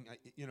looking at,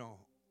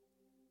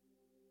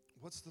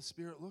 what's the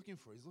Spirit looking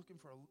for? He's looking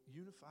for a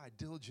unified,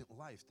 diligent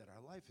life, that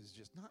our life is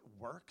just not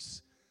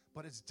works,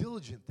 but it's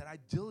diligent, that I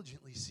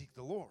diligently seek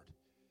the Lord,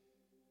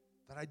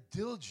 that I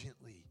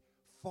diligently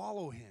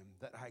follow him,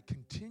 that I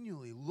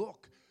continually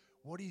look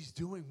what he's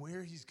doing,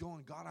 where he's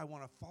going. God, I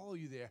want to follow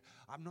you there.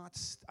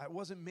 I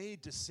wasn't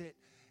made to sit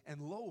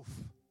and loaf.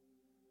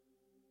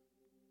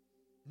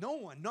 No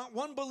one, not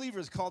one believer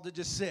is called to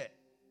just sit.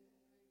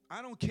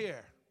 I don't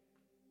care.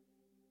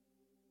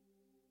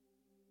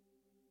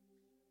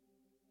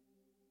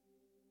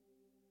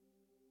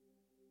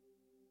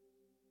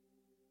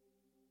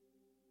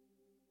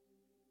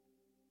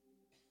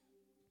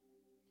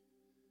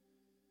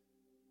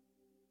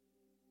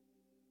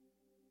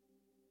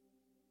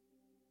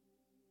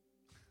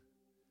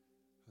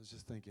 I was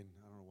just thinking,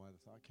 I don't know why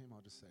the thought came,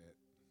 I'll just say it.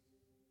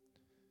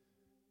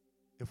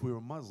 If we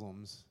were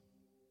Muslims,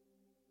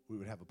 we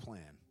would have a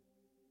plan.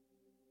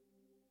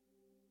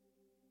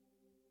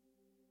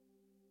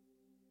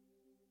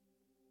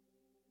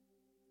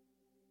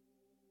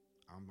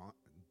 I'm not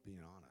being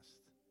honest.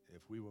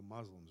 If we were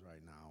Muslims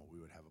right now, we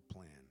would have a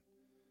plan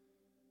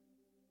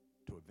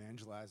to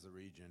evangelize the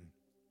region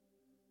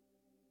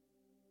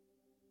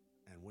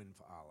and win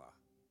for Allah.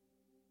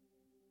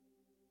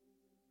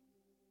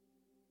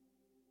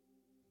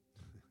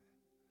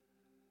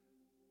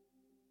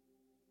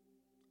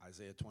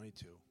 Isaiah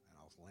 22, and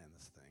I'll land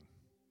this thing.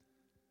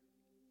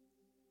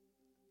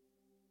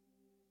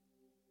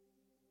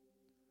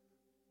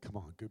 Come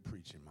on, good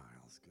preaching,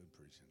 Miles. Good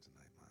preaching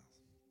tonight, Miles.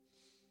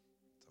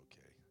 It's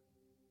okay.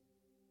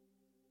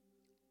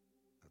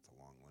 That's a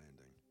long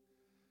landing.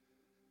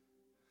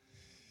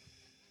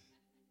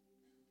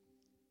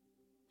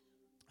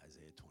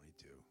 Isaiah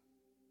 22.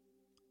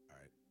 All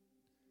right.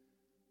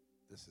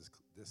 This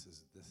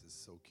is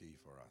so key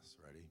for us.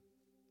 Ready?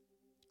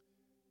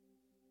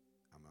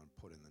 I'm going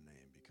to put in the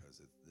name because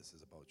this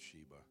is about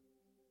Sheba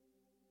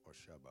or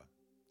Sheba.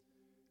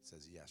 It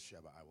says, yes,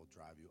 Sheba, I will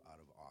drive you out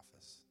of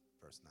office.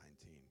 Verse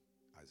 19,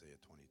 Isaiah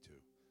 22.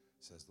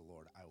 Says the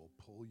Lord, I will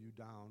pull you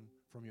down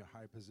from your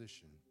high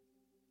position,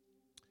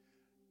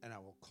 and I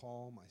will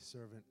call my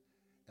servant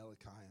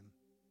Eliakim,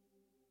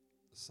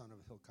 the son of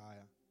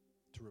Hilkiah,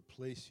 to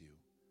replace you.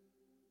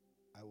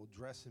 I will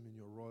dress him in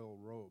your royal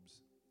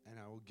robes, and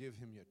I will give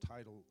him your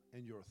title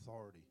and your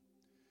authority.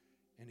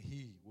 And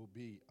he will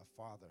be a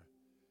father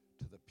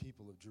to the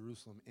people of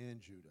Jerusalem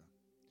and Judah.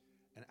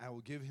 And I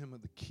will give him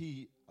the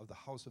key of the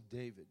house of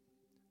David,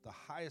 the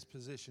highest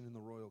position in the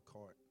royal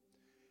court.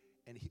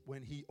 And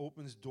when he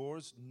opens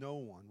doors, no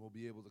one will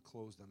be able to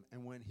close them.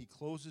 And when he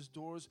closes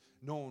doors,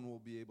 no one will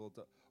be able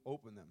to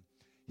open them.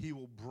 He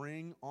will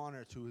bring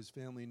honor to his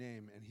family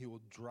name, and he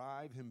will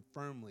drive him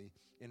firmly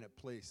in a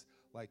place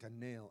like a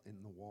nail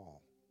in the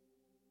wall.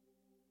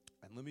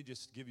 And let me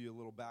just give you a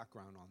little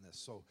background on this.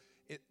 So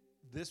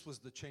this was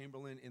the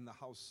chamberlain in the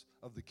house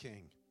of the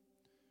king,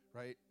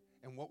 right?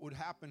 And what would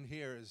happen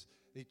here is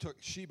he took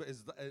Sheba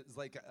is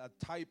like a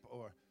type,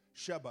 or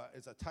Sheba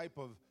is a type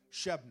of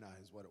Shebna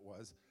is what it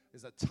was,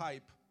 is a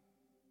type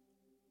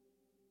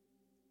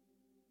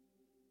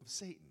of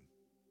Satan.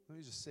 Let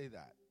me just say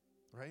that,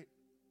 right?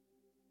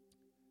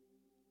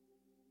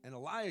 And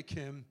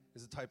Eliakim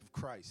is a type of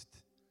Christ.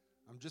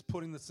 I'm just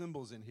putting the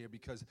symbols in here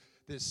because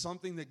there's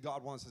something that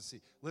God wants to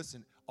see.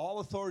 Listen, all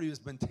authority has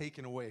been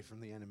taken away from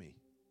the enemy.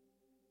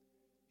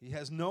 He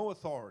has no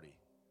authority.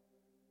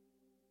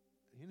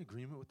 Are you in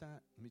agreement with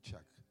that? Let me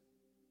check.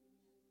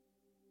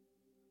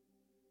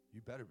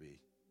 You better be.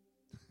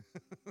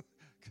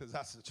 Because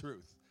that's the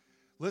truth.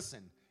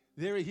 Listen,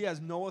 he has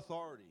no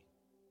authority.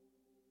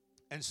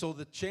 And so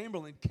the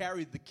chamberlain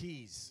carried the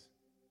keys.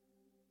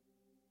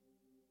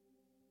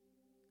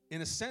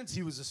 In a sense,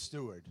 he was a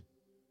steward.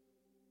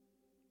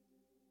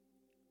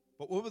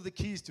 But what were the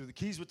keys to? The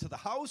keys were to the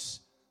house,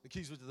 the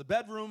keys were to the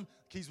bedroom,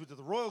 the keys were to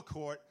the royal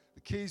court,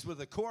 the keys were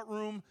the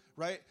courtroom,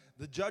 right?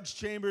 The judge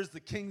chambers, the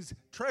king's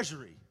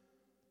treasury.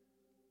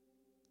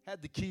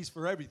 had the keys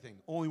for everything.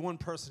 Only one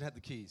person had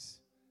the keys,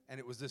 and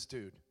it was this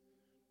dude.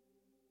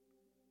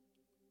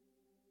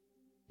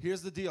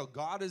 Here's the deal.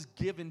 God has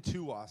given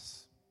to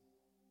us.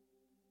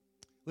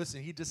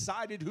 Listen, he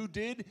decided who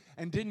did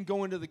and didn't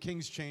go into the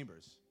king's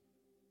chambers.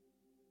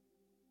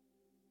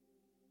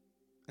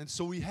 And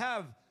so we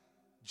have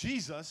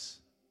Jesus,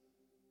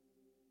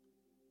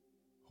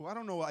 who I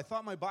don't know, I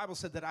thought my Bible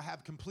said that I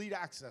have complete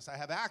access. I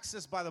have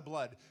access by the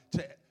blood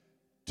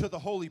to the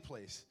holy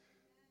place.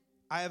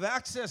 I have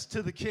access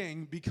to the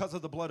king because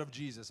of the blood of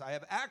Jesus. I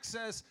have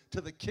access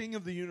to the king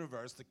of the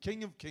universe, the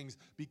king of kings,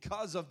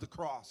 because of the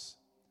cross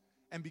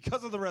and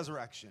because of the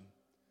resurrection.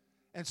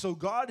 And so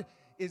God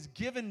is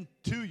given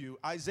to you,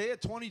 Isaiah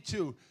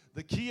 22,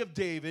 the key of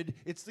David.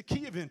 It's the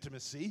key of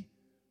intimacy.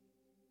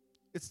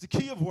 It's the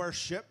key of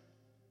worship.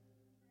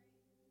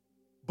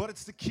 But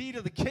it's the key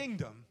to the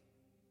kingdom.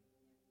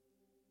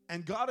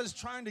 And God is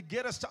trying to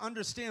get us to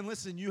understand,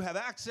 listen, you have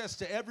access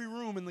to every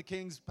room in the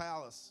king's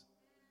palace.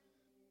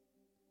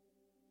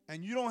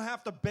 And you don't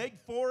have to beg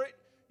for it.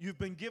 You've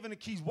been given the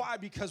keys. Why?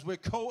 Because we're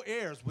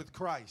co-heirs with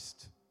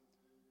Christ.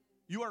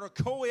 You are a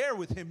co-heir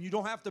with him. You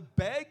don't have to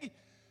beg.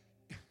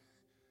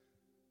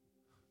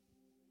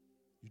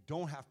 You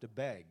don't have to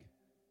beg.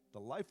 The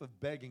life of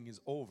begging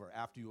is over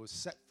after you are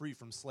set free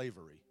from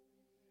slavery.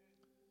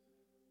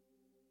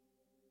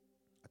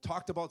 I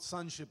talked about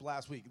sonship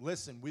last week.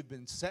 Listen, we've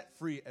been set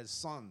free as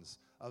sons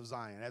of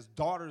Zion, as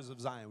daughters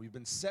of Zion. We've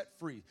been set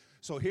free.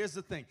 So here's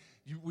the thing.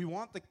 We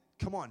want the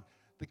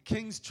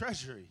king's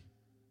treasury,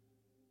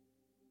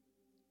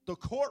 the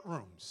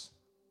courtrooms.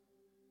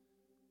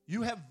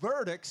 You have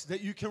verdicts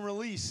that you can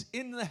release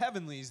in the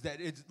heavenlies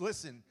that it's,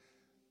 listen,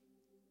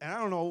 and I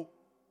don't know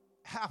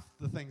half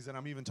the things that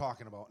I'm even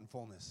talking about in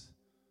fullness.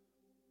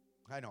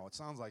 I know, it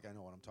sounds like I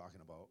know what I'm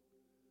talking about.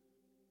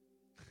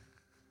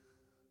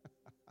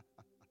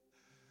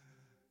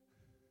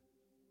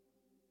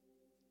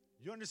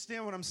 You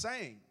understand what I'm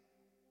saying?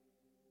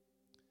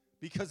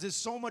 Because there's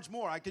so much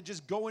more. I could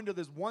just go into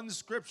this one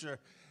scripture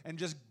and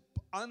just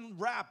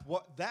unwrap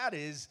what that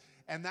is,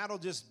 and that'll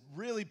just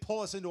really pull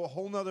us into a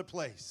whole nother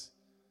place.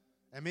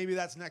 And maybe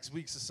that's next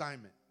week's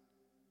assignment.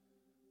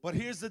 But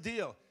here's the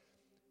deal.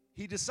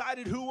 He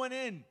decided who went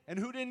in and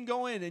who didn't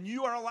go in, and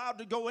you are allowed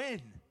to go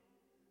in.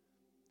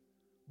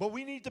 But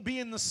we need to be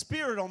in the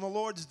spirit on the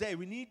Lord's day.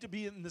 We need to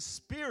be in the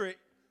spirit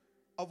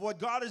of what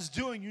God is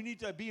doing. You need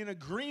to be in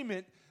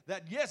agreement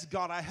that, yes,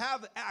 God, I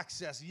have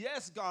access.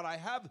 Yes, God, I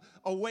have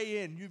a way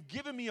in. You've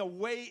given me a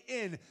way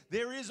in.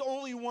 There is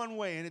only one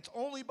way, and it's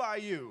only by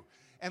you.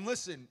 And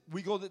listen,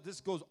 this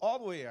goes all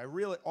the way. I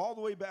reel it all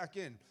the way back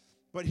in.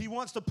 But he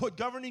wants to put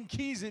governing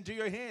keys into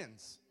your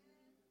hands.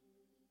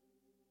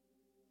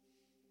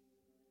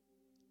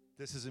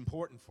 This is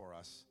important for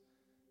us.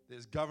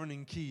 There's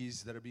governing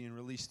keys that are being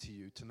released to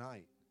you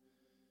tonight.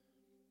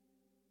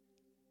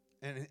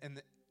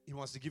 And he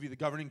wants to give you the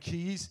governing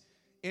keys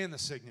and the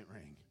signet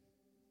ring.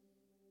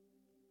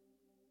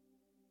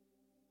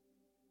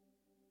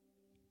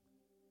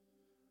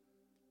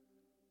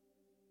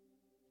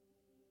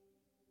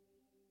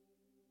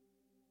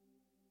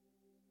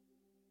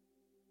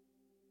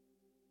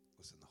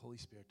 Listen, the Holy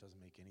Spirit doesn't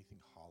make anything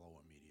hollow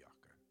or mediocre.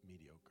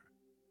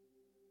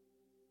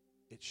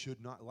 It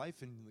should not,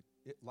 life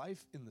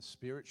in the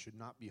Spirit should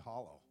not be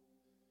hollow.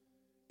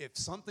 If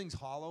something's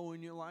hollow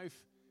in your life,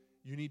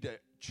 you need to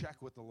check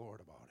with the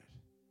Lord about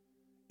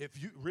it.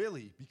 If you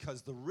really,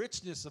 because the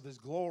richness of his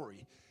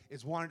glory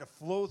is wanting to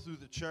flow through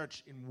the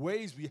church in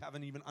ways we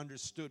haven't even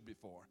understood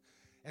before.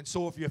 And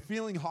so if you're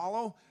feeling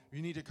hollow,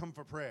 you need to come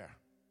for prayer.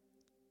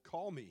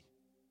 Call me.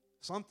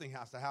 Something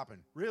has to happen,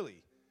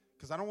 really.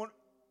 Because I don't want,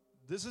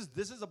 this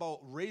is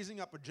about raising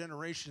up a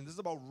generation. This is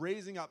about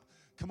raising up,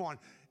 come on,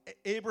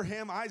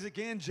 Abraham, Isaac,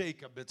 and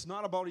Jacob. It's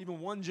not about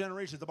even one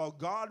generation. It's about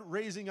God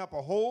raising up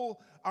a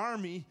whole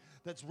army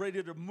that's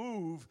ready to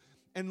move.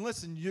 And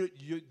listen,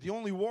 the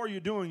only war you're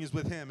doing is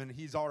with him, and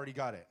he's already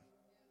got it.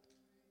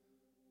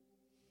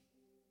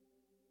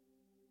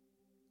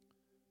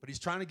 But he's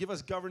trying to give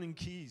us governing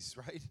keys,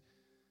 right?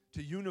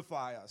 To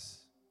unify us.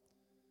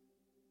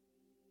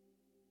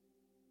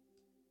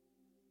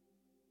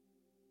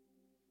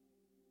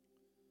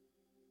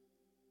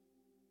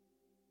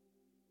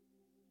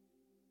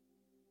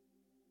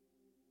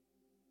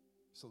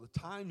 So the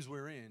times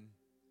we're in,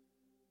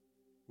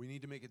 we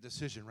need to make a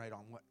decision, right,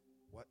 on what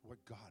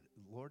God,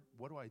 Lord,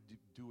 what do I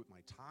do with my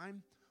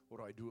time? What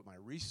do I do with my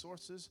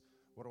resources?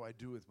 What do I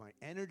do with my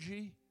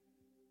energy?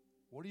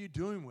 What are you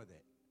doing with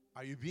it?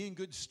 Are you being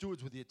good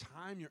stewards with your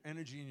time, your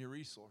energy, and your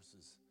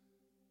resources?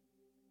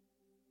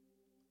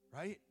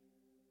 Right?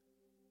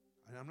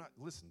 And I'm not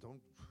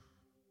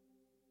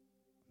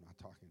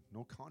talking,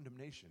 no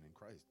condemnation in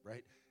Christ,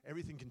 right?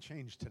 Everything can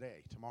change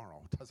today,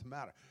 tomorrow, it doesn't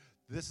matter.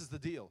 This is the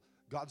deal.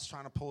 God's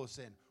trying to pull us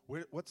in.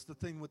 What's the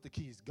thing with the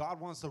keys? God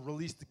wants to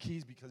release the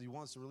keys because he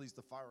wants to release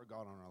the fire of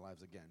God on our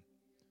lives again.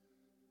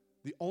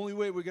 The only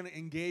way we're going to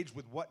engage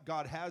with what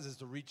God has is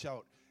to reach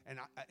out. And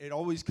it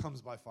always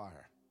comes by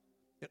fire.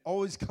 It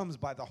always comes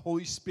by the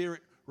Holy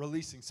Spirit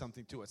releasing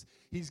something to us.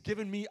 He's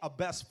given me a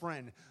best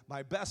friend.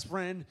 My best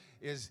friend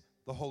is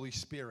the Holy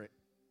Spirit.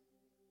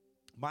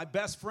 My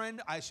best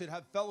friend I should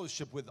have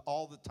fellowship with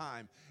all the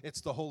time.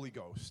 It's the Holy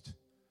Ghost.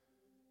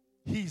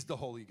 He's the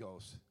Holy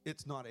Ghost.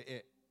 It's not a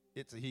it.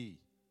 It's a he.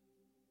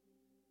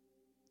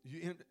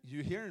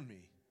 You hearing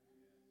me?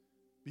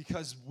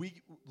 Because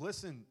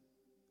listen,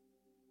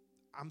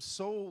 I'm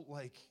so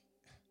like,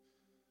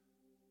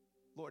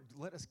 Lord,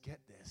 let us get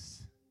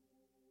this.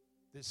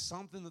 There's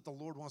something that the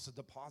Lord wants to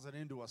deposit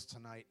into us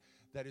tonight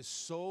that is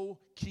so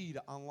key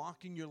to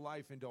unlocking your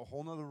life into a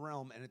whole nother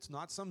realm. And it's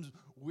not some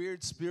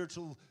weird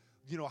spiritual,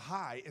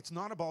 high. It's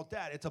not about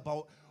that. It's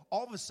about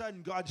all of a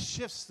sudden God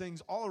shifts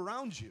things all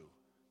around you.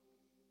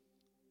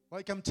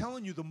 Like I'm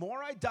telling you, the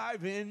more I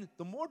dive in,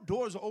 the more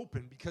doors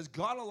open because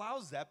God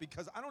allows that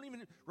because I don't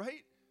even,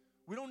 right?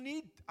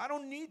 I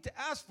don't need to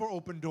ask for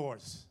open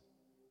doors.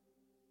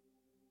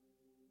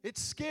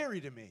 It's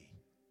scary to me.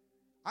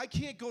 I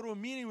can't go to a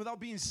meeting without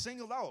being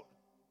singled out,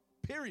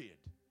 period.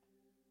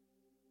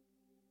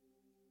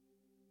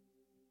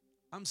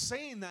 I'm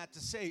saying that to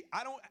say,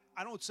 I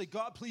don't say,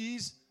 God,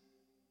 please.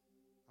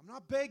 I'm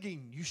not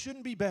begging. You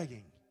shouldn't be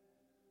begging.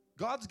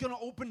 God's going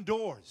to open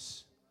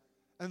doors,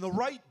 and the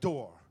right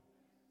door.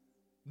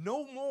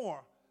 No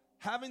more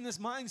having this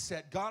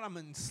mindset, God, I'm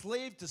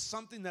enslaved to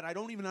something that I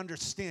don't even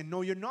understand.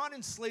 No, you're not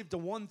enslaved to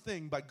one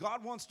thing, but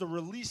God wants to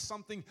release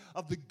something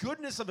of the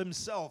goodness of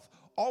himself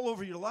all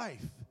over your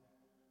life.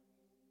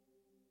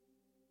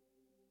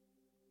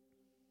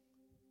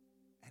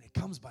 And it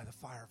comes by the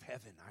fire of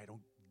heaven.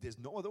 There's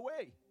no other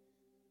way.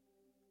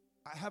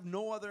 I have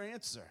no other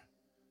answer.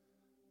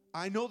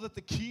 I know that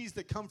the keys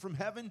that come from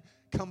heaven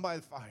come by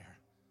the fire.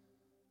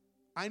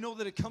 I know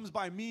that it comes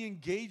by me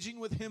engaging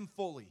with him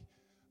fully.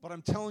 But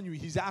I'm telling you,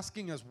 he's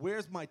asking us,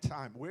 where's my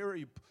time?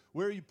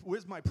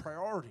 Where's my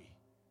priority?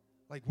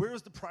 Like, where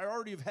is the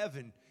priority of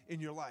heaven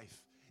in your life?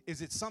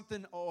 Is it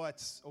something,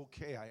 it's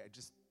okay,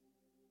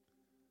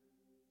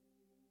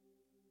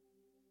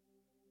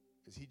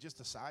 is he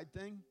just a side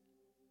thing?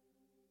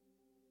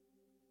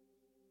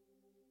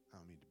 I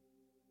don't need to,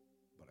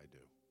 but I do.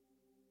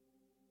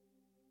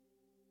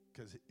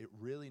 Because it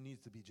really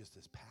needs to be just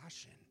this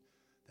passion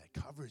that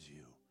covers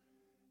you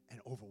and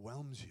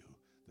overwhelms you.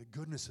 The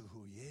goodness of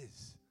who he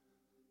is.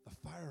 The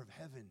fire of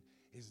heaven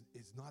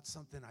is not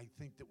something I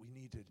think that we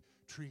need to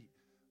treat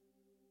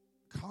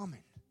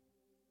common.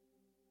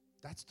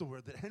 That's the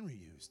word that Henry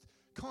used.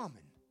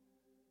 Common.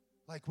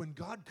 Like when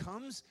God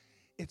comes,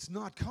 it's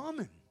not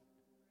common.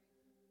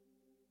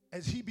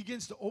 As he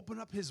begins to open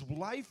up his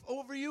life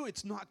over you,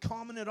 it's not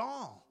common at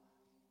all.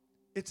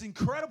 It's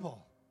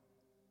incredible.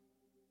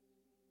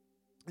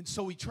 And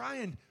so we try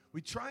and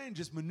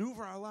just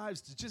maneuver our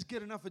lives to just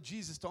get enough of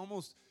Jesus to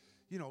almost,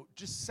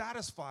 just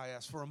satisfy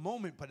us for a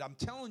moment. But I'm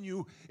telling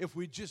you, if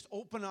we just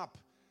open up,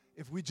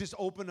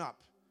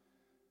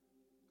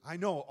 I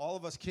know all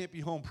of us can't be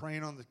home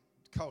praying on the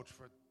couch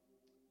for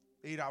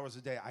 8 hours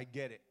a day. I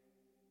get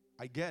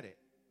it.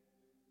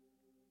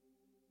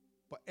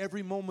 But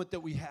every moment that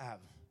we have,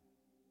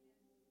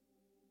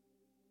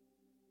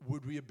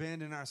 would we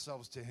abandon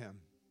ourselves to him?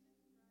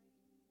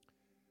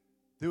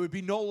 There would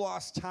be no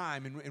lost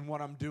time in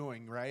what I'm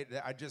doing, right?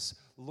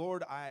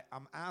 Lord,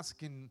 I'm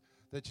asking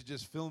that you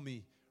just fill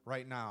me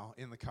right now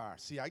in the car.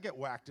 See, I get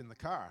whacked in the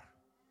car.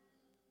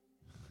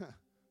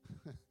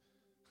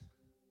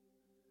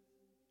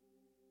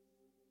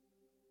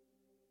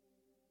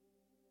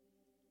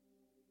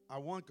 I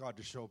want God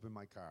to show up in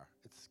my car.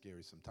 It's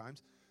scary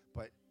sometimes,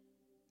 but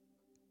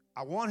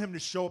I want him to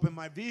show up in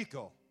my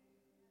vehicle,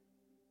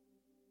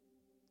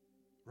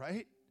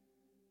 right?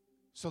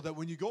 So that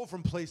when you go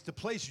from place to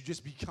place, you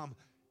just become,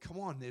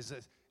 there's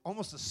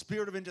almost a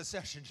spirit of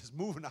intercession just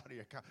moving out of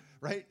your car,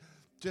 right?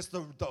 Just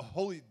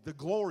the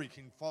glory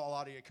can fall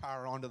out of your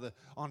car onto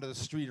the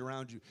street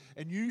around you.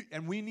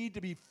 And we need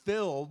to be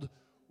filled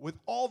with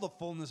all the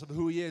fullness of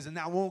who he is, and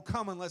that won't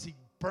come unless he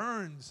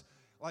burns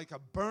like a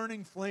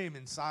burning flame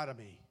inside of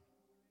me.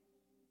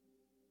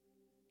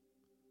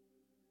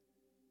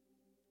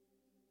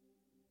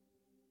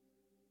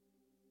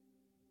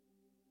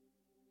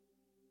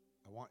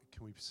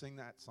 Can we sing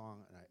that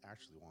song? And I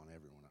actually want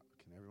everyone up.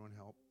 Can everyone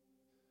help?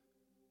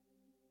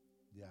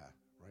 Yeah,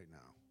 right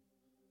now.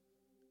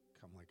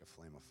 Come like a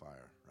flame of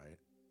fire, right?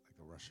 Like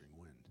a rushing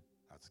wind.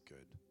 That's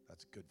good.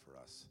 That's good for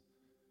us.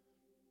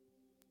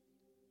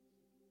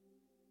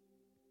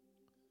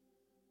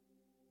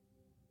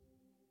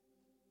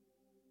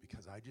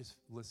 Because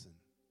listen,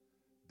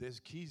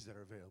 there's keys that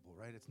are available,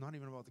 right? It's not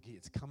even about the key.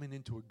 It's coming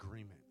into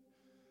agreement.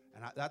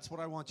 And that's what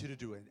I want you to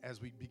do. And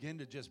as we begin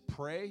to just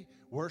pray,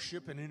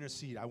 worship, and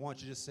intercede, I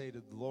want you to say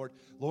to the Lord,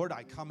 Lord,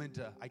 I come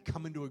into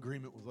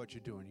agreement with what you're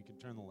doing. You can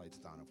turn the lights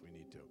down if we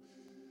need to.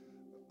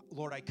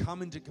 Lord, I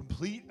come into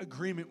complete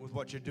agreement with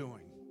what you're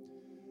doing.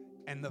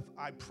 And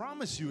I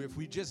promise you, if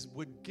we just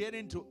would get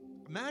into,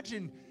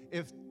 imagine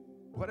if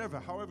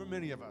however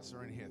many of us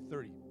are in here,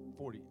 30,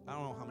 40, I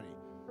don't know how many,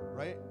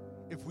 right?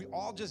 If we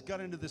all just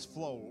got into this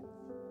flow,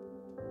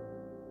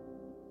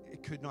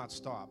 it could not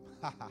stop.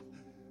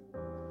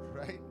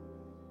 right?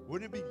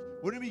 Wouldn't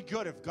it be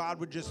good if God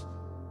would just,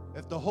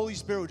 if the Holy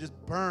Spirit would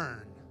just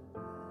burn?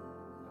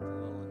 That's a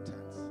little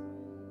intense.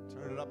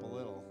 Turn it up a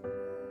little.